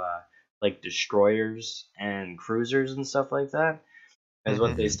of like destroyers and cruisers and stuff like that, as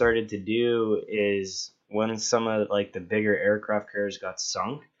what they started to do is when some of like the bigger aircraft carriers got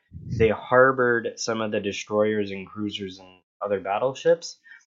sunk, they harbored some of the destroyers and cruisers and other battleships,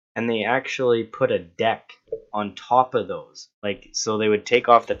 and they actually put a deck on top of those. Like so they would take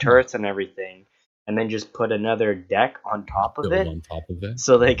off the turrets and everything and then just put another deck on top of Build it on top of it.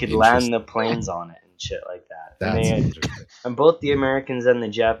 so they could land Interesting. the planes on it and shit like that. That's And, interesting. and both the Americans and the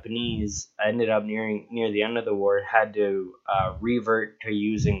Japanese ended up near the end of the war had to revert to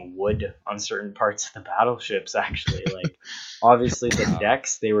using wood on certain parts of the battleships. Actually, like obviously the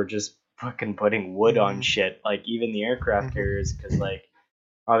decks they were just fucking putting wood on shit. Like even the aircraft carriers, because like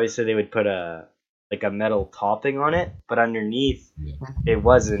obviously they would put a metal topping on it, but underneath Yeah. it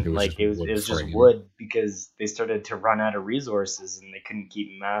wasn't It was like just it was wood just frame. wood because they started to run out of resources and they couldn't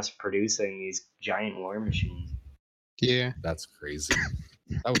keep mass producing these giant war machines. Yeah. That's crazy.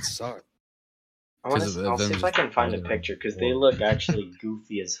 That would suck. I'll see if I can find a picture because they look actually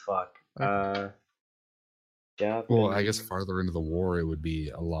goofy as fuck. Well, I guess farther into the war, it would be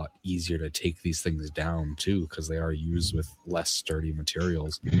a lot easier to take these things down too, because they are used with less sturdy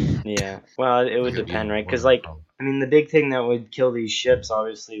materials. Yeah, well, it would depend, right? Because, like, I mean, the big thing that would kill these ships,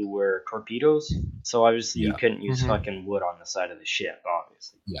 obviously, were torpedoes. So, obviously, you couldn't use fucking wood on the side of the ship,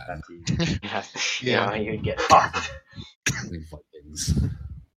 obviously. Yeah. You'd get fucked.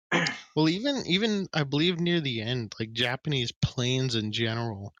 Well, even I believe near the end, like Japanese planes in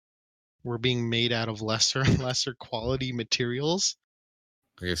general were being made out of lesser and lesser quality materials.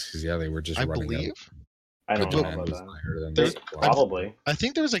 I guess because they were just running believe. out. I don't know about that. Probably. I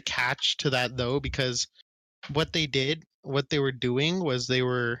think there was a catch to that though, because what they were doing was they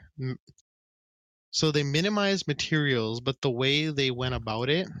minimized materials, but the way they went about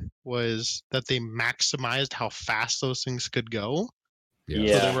it was that they maximized how fast those things could go.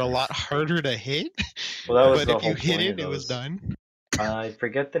 Yeah. So they were a lot harder to hit. Well, that was but if you hit it, it was done. I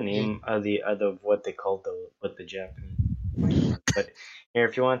forget the name of what they called the Japanese. But here,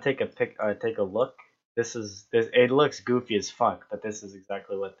 if you want to take a look, it looks goofy as fuck, but this is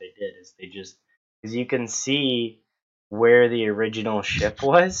exactly what they did. Is they just, because you can see where the original ship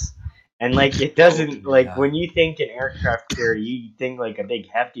was, and like it doesn't when you think an aircraft carrier, you think like a big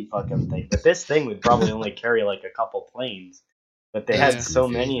hefty fucking thing, but this thing would probably only carry like a couple planes, but they had so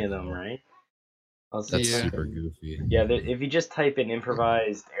many of them, right? That's super goofy. Yeah, if you just type in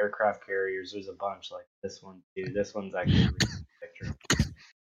improvised aircraft carriers, there's a bunch like this one too. This one's actually a really good picture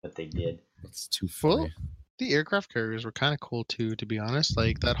that they did. That's too funny. Well, the aircraft carriers were kind of cool too, to be honest.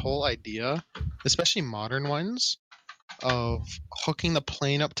 Like that whole idea, especially modern ones, of hooking the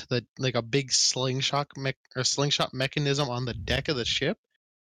plane up to a big slingshot mechanism on the deck of the ship.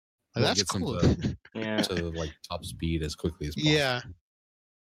 That's cool. To like top speed as quickly as possible. Yeah.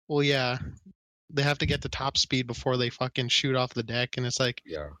 Well, yeah. They have to get to top speed before they fucking shoot off the deck, and it's like,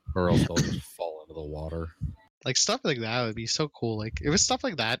 or else they'll just fall into the water. Like stuff like that would be so cool. Like it was stuff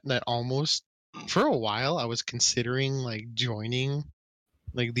like that almost, for a while, I was considering like joining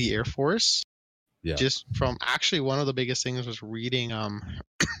like the Air Force. Yeah. Just from actually one of the biggest things was reading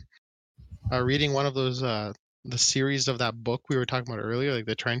reading one of those the series of that book we were talking about earlier, like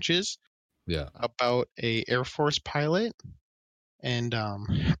The Trenches. Yeah. About a Air Force pilot, and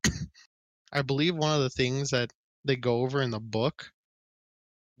I believe one of the things that they go over in the book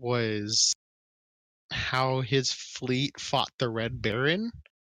was how his fleet fought the Red Baron.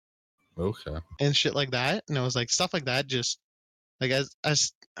 Okay. And shit like that. And it was like stuff like that, just like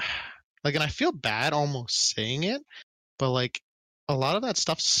as like, and I feel bad almost saying it, but like a lot of that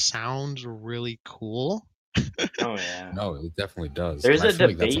stuff sounds really cool. Oh yeah. No, it definitely does. There's a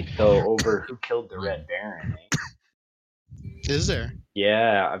debate though over who killed the Red Baron. Is there?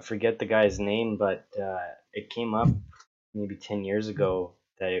 Yeah, I forget the guy's name, but it came up maybe 10 years ago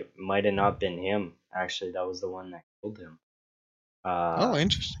that it might have not been him. Actually, that was the one that killed him. Oh,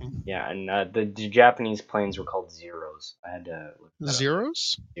 interesting. Yeah, and the Japanese planes were called Zeros. I had to look that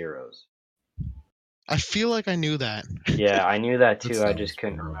Zeros? up. Zeros. I feel like I knew that. Yeah, I knew that too. I just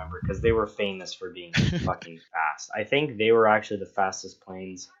couldn't remember because they were famous for being fucking fast. I think they were actually the fastest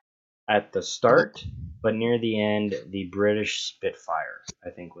planes at the start, but near the end, the British Spitfire,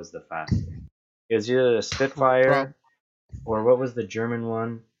 I think, was the fastest. It was either the Spitfire or what was the German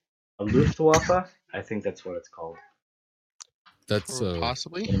one? A Luftwaffe? I think that's what it's called. That's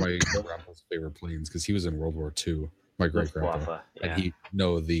possibly one of my grandpa's favorite planes because he was in World War II. My great grandpa, and he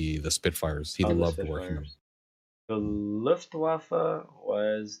the Spitfires. He loved working them. The Luftwaffe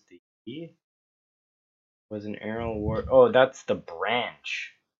was an aerial war. Oh, that's the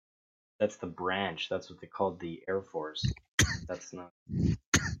branch. That's the branch. That's what they called the Air Force. That's not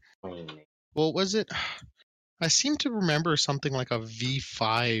plane name. Well, was it? I seem to remember something like a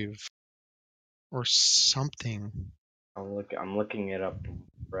V5 or something. I'm looking it up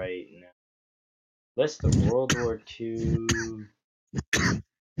right now. List of World War II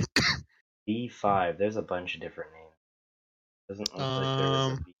V5. There's a bunch of different names. Doesn't look like there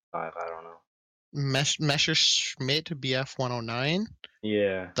was a V5. I don't know. Messerschmitt Bf 109.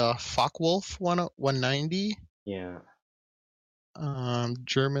 Yeah. The Focke-Wulf 190. Yeah.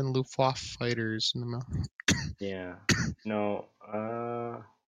 German Luftwaffe fighters. Yeah. No.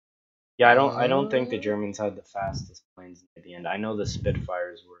 Yeah, I don't think the Germans had the fastest planes at the end. I know the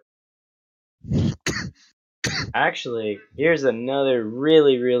Spitfires were. Actually, here's another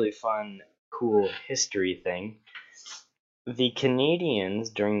really, really fun, cool history thing. The Canadians,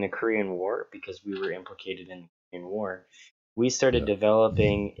 during the Korean War, because we were implicated in the Korean War, we started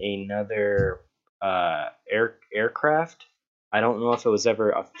developing another aircraft. I don't know if it was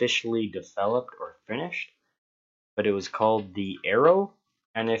ever officially developed or finished, but it was called the Arrow.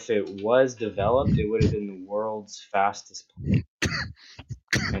 And if it was developed, it would have been the world's fastest plane.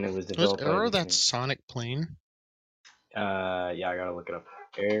 And it was Was developed by Arrow the that Sonic plane? yeah, I gotta look it up.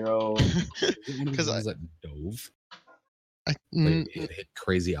 Arrow. Is it one of the Because ones that dove? I Like hit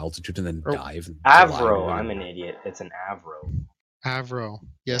crazy altitude and then Or dive? And Avro. glide I'm really an idiot. It's an Avro. Avro.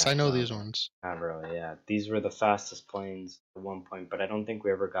 Yes, Yeah, I know these Avro. ones. Avro, yeah. These were the fastest planes at one point, but I don't think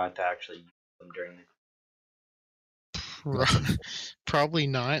we ever got to actually use them during the. Probably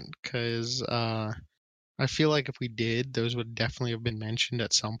not, because I feel like if we did, those would definitely have been mentioned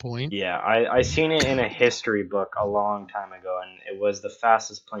at some point. Yeah, I seen it in a history book a long time ago, and it was the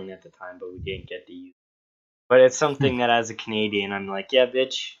fastest plane at the time, but we didn't get to use it. But it's something that as a Canadian, I'm like, yeah,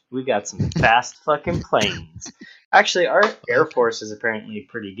 bitch, we got some fast fucking planes. Actually, our Air Force is apparently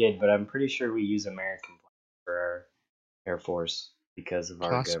pretty good, but I'm pretty sure we use American planes for our Air Force because of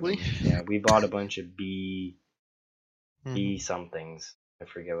our Possibly. government. Yeah, we bought a bunch of B Mhm. somethings. I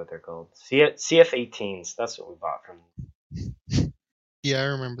forget what they're called. CF-18s. That's what we bought from them. Yeah, I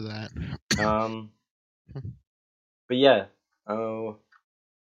remember that. But yeah. Oh.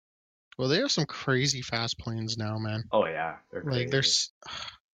 Well, they have some crazy fast planes now, man. Oh yeah, they're crazy. Like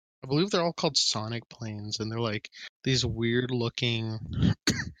I believe they're all called Sonic planes, and they're like these weird looking. I'm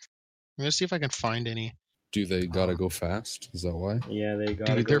gonna see if I can find any. Do they gotta go fast? Is that why? Yeah, they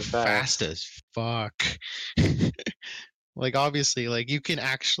gotta Dude, go they're fast. fast as fuck. Like obviously, like you can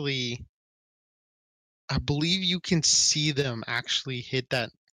actually. I believe you can see them actually hit that.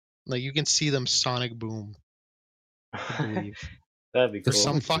 Like you can see them sonic boom. I believe. That'd be There's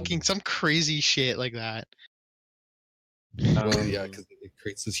cool. Some crazy shit like that. Well, yeah, because it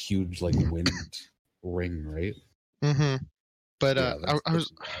creates this huge like wind ring, right? Mm-hmm. But Yeah,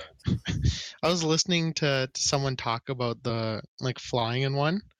 I was listening to someone talk about the like flying in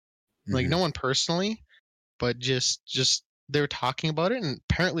one, like no one personally, but just they were talking about it, and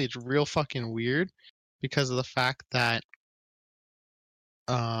apparently it's real fucking weird because of the fact that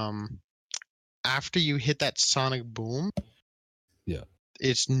after you hit that sonic boom, Yeah.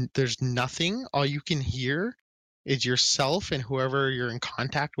 there's nothing. All you can hear is yourself and whoever you're in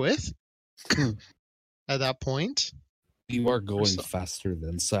contact with at that point. You are going faster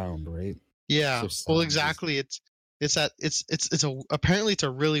than sound, right? Yeah. So Well, sound exactly. It's apparently it's a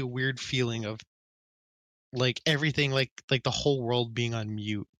really weird feeling of like everything like the whole world being on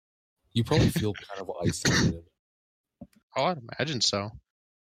mute. You probably feel kind of isolated. Oh, I'd imagine so.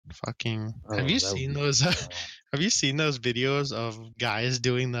 Fucking. Oh, Have you that would seen be those? wild. Have you seen those videos of guys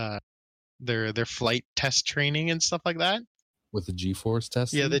doing their flight test training and stuff like that? With the G-force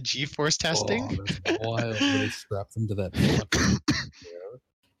testing? Yeah, the G-force testing. Oh, that's wild. They strap them to that fucking chair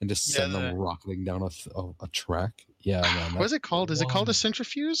and just send them rocketing down a track. Yeah, man. What's it called? Is it called a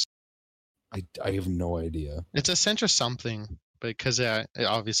centrifuge? I have no idea. It's a centra something, because it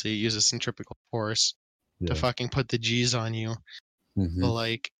obviously uses centripetal force to fucking put the G's on you. Mm-hmm. But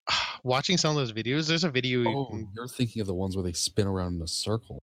like watching some of those videos, there's a video. Oh, you're thinking of the ones where they spin around in a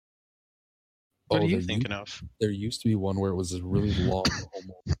circle. What are you thinking of? There used to be one where it was this really long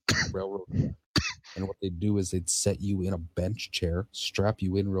railroad track. And what they'd do is they'd set you in a bench chair, strap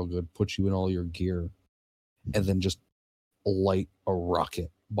you in real good, put you in all your gear, and then just light a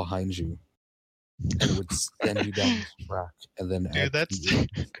rocket behind you. And it would send you down this track. And then at the end of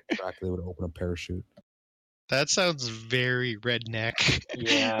the track, they would open a parachute. That sounds very redneck.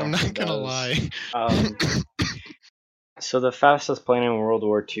 Yeah, I'm not gonna lie. So the fastest plane in World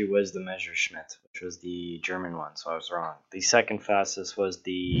War II was the Messerschmitt, which was the German one, so I was wrong. The second fastest was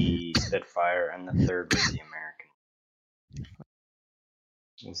the Spitfire, and the third was the American.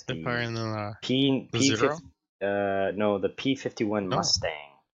 Spitfire and then the P-51 Mustang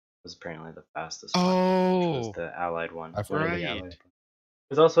was apparently the fastest one, which was the Allied one. It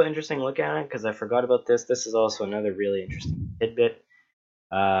was also interesting looking at it, because I forgot about this. This is also another really interesting tidbit.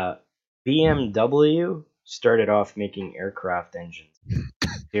 BMW started off making aircraft engines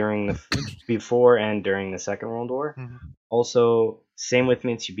before and during the Second World War. Mm-hmm. Also, same with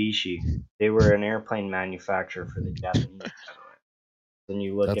Mitsubishi. They were an airplane manufacturer for the Japanese, by the way. When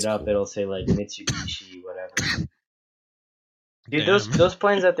you look it up, it'll say like Mitsubishi, whatever. Dude, those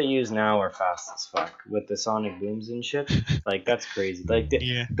planes that they use now are fast as fuck with the sonic booms and shit. Like, that's crazy. Like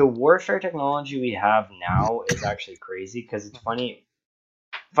the warfare technology we have now is actually crazy, because it's funny.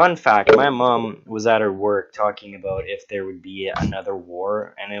 Fun fact, my mom was at her work talking about if there would be another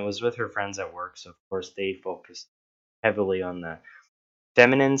war, and it was with her friends at work, so of course they focused heavily on the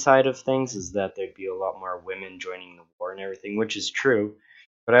feminine side of things, is that there'd be a lot more women joining the war and everything, which is true.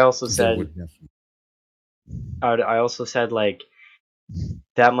 But I also said, I also said like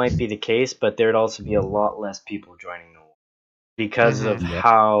that might be the case, but there'd also be a lot less people joining the war because of Mhm. Yep.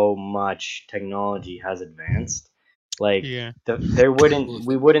 how much technology has advanced. Like Yeah. there wouldn't Well,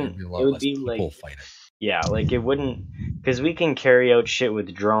 we there'd wouldn't be a it lot would less be people like fighting. yeah, like it wouldn't because we can carry out shit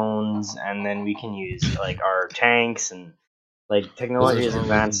with drones and then we can use like our tanks and like Well, technology there's has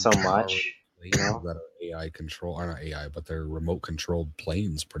advanced so already much, you planes know? that are AI control, or not AI, but they're remote controlled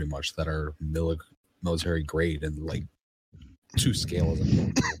planes, pretty much that are military grade and like to scale as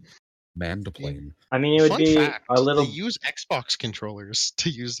a manned plane. I mean, it would Fun be fact: a they little. use Xbox controllers to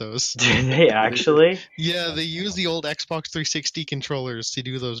use those. Do they actually? Yeah, That's they use the old Xbox 360 controllers to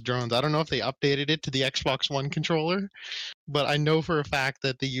do those drones. I don't know if they updated it to the Xbox One controller, but I know for a fact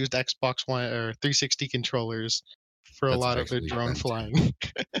that they used Xbox One or 360 controllers for a That's lot of their actually drone fantastic. flying.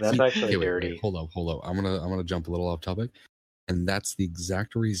 That's See, actually okay, wait, dirty. hold up. I'm gonna jump a little off topic, and that's the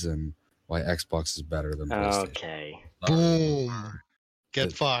exact reason why Xbox is better than PlayStation. Okay. Sorry, Boom. Get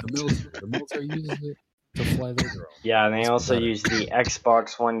the fucked. military uses it to fly their drones. Yeah, and they Must be also better. use the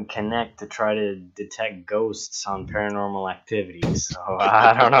Xbox One Connect to try to detect ghosts on paranormal activities. So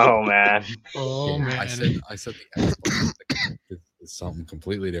I don't know, man. Oh Okay, man. I said the Xbox is something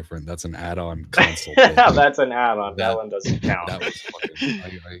completely different. That's an add-on console thing. That's an add-on. That That one doesn't count. that was fucking. I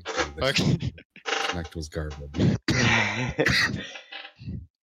agree. The Okay. Connect was garbage.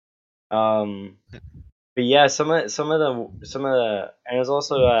 But yeah, some of the and it was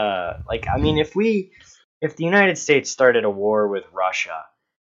also like I mean if the United States started a war with Russia,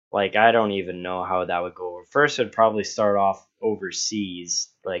 like I don't even know how that would go. First, it'd probably start off overseas,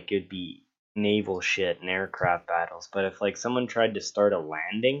 like it'd be naval shit and aircraft battles. But if like someone tried to start a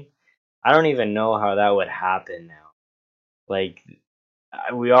landing, I don't even know how that would happen now. Like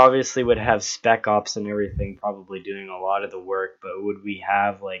we obviously would have spec ops and everything probably doing a lot of the work, but would we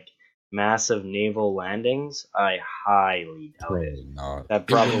have like massive naval landings? I highly doubt it. Probably not. That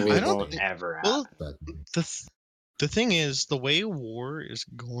It wouldn't be probably I the don't won't same. think. ever Well, happen. But the thing is, the way war is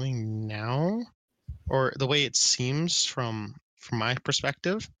going now, or the way it seems from my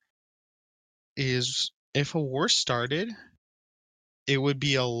perspective, is if a war started, it would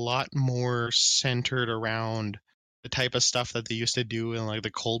be a lot more centered around the type of stuff that they used to do in like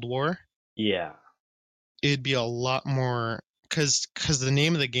the Cold War. Yeah. It'd be a lot more because the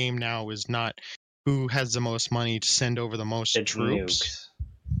name of the game now is not who has the most money to send over the most It's troops. nukes.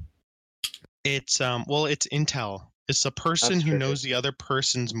 It's it's intel. It's the person That's who true. knows the other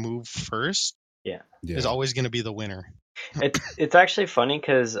person's move first Yeah. is always going to be the winner. It's actually funny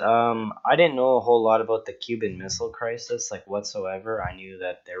because I didn't know a whole lot about the Cuban Missile Crisis like whatsoever. I knew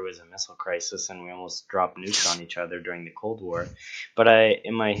that there was a missile crisis and we almost dropped nukes on each other during the Cold War. But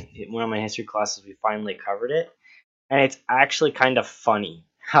in one of my history classes we finally covered it, and it's actually kind of funny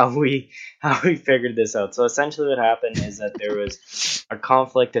how we figured this out. So essentially, what happened is that there was a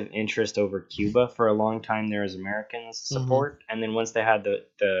conflict of interest over Cuba for a long time. There was Americans support, and then once they had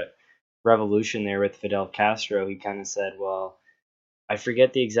the revolution there with Fidel Castro, he kind of said, well, I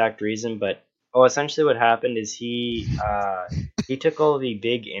forget the exact reason, but essentially what happened is he took all the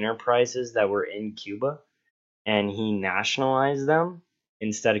big enterprises that were in Cuba and he nationalized them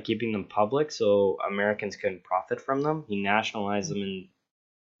instead of keeping them public, so Americans couldn't profit from them. He nationalized them and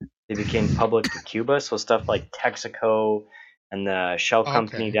they became public to Cuba. So stuff like Texaco and the Shell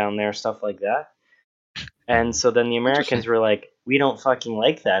company Okay. down there, stuff like that. And so then the Americans were like, we don't fucking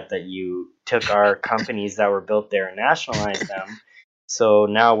like that you took our companies that were built there and nationalized them. So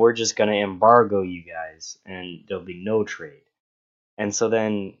now we're just going to embargo you guys and there'll be no trade. And so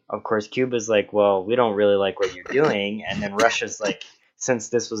then, of course, Cuba's like, well, we don't really like what you're doing. And then Russia's like, since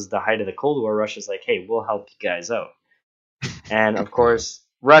this was the height of the Cold War, Russia's like, hey, we'll help you guys out. And of course,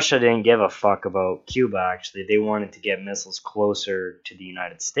 Russia didn't give a fuck about Cuba, actually. They wanted to get missiles closer to the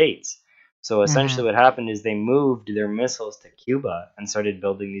United States. So essentially, what happened is they moved their missiles to Cuba and started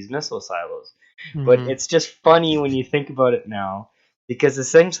building these missile silos. But it's just funny when you think about it now, because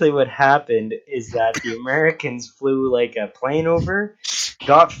essentially what happened is that the Americans flew like a plane over,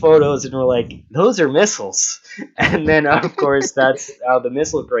 got photos, and were like, those are missiles. And then, of course, that's how the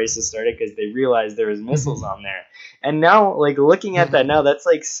missile crisis started, because they realized there was missiles on there. And now, like, looking at that now, that's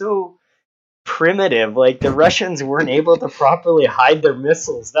like so primitive. Like, the Russians weren't able to properly hide their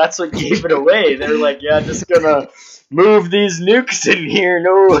missiles. That's what gave it away. They're like, yeah, just gonna move these nukes in here.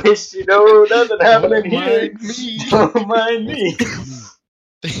 No issue, no, nothing happening here. Don't mind me.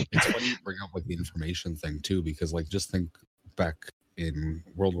 It's funny you bring up like the information thing too, because like just think back in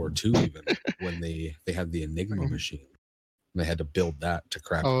World War II, even when they had the Enigma machine, they had to build that to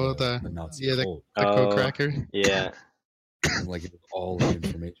crack the Nazi code. the code cracker. Yeah. And like it's all the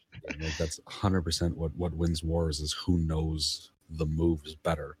information. Like that's 100% what wins wars is who knows the moves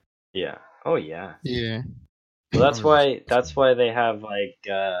better. Yeah. Oh yeah. Yeah. Well, that's why they have like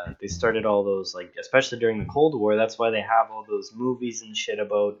they started all those like especially during the Cold War. That's why they have all those movies and shit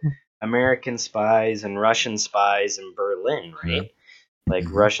about American spies and Russian spies in Berlin, right? Yeah. Like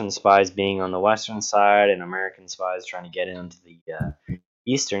Mhm. Russian spies being on the western side and American spies trying to get into the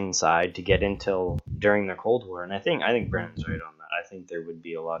eastern side to get intel during the Cold War. And I think Brandon's right on that. I think there would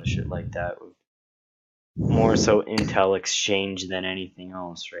be a lot of shit like that with more so intel exchange than anything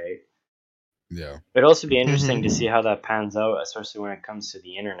else, right? Yeah. It'd also be interesting to see how that pans out, especially when it comes to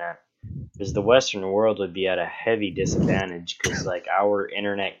the internet. Because the Western world would be at a heavy disadvantage because like our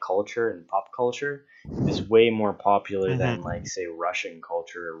internet culture and pop culture is way more popular than like say Russian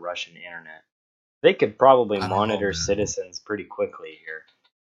culture or Russian internet. They could probably I don't know, monitor man. citizens pretty quickly here.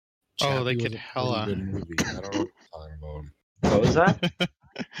 Oh, they Chappie could was a hella. pretty good movie. I don't know what you're talking What was that? about.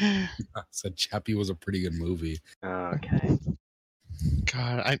 I said Chappie was a pretty good movie. Okay.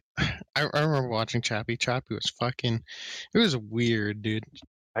 God, I remember watching Chappie. Chappie was fucking. It was weird, dude.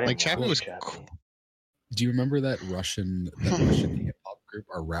 I didn't Like Chappie watch was. Chappie. Do you remember that Russian hip hop group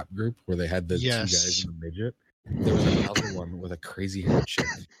or rap group where they had the two guys Yes. in the midget? There was another one with a crazy haired chick,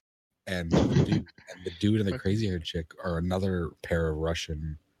 and the dude and the crazy haired chick are another pair of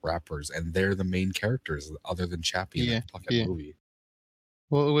Russian rappers, and they're the main characters other than Chappie in Yeah, that fucking yeah. movie.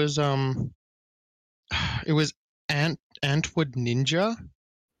 Well, it was Antwood Ninja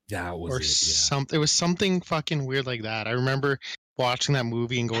That was or it. Yeah. something. It was something fucking weird like that. I remember watching that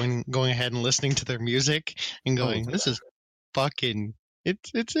movie and going ahead and listening to their music and going, "This is fucking."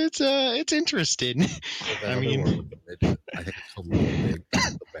 It's interesting. Like I another mean, one with the midget. I think it's called Little Big.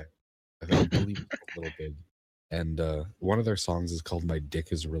 I believe it's called Little Big. And one of their songs is called "My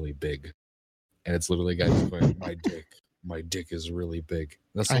Dick Is Really Big," and it's literally guys going, my dick is really big."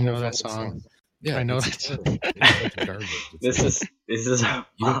 That's I the know whole that fucking song. Yeah, I know it's that. terrible. It's such garbage. It's This is a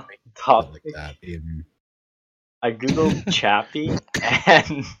you don't make top like that in. I googled Chappie,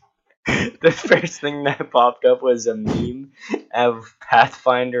 and the first thing that popped up was a meme of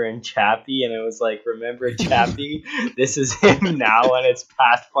Pathfinder and Chappie, and it was like, "Remember Chappie? This is him now, and it's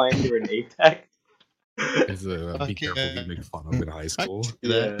Pathfinder and Apex." It's be Okay. careful you make fun of in high school.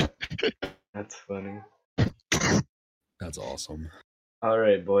 Yeah, that's funny. That's awesome. All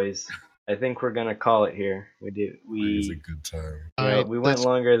right, boys. I think we're gonna call it here. It was a good time. Yeah, Alright, we went that's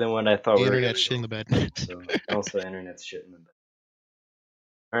longer than what I thought the we were internet gonna shit in go. the bed. So also the internet's shit in the bed.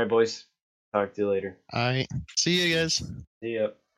 All right, boys. Talk to you later. Alright, see you guys. See ya.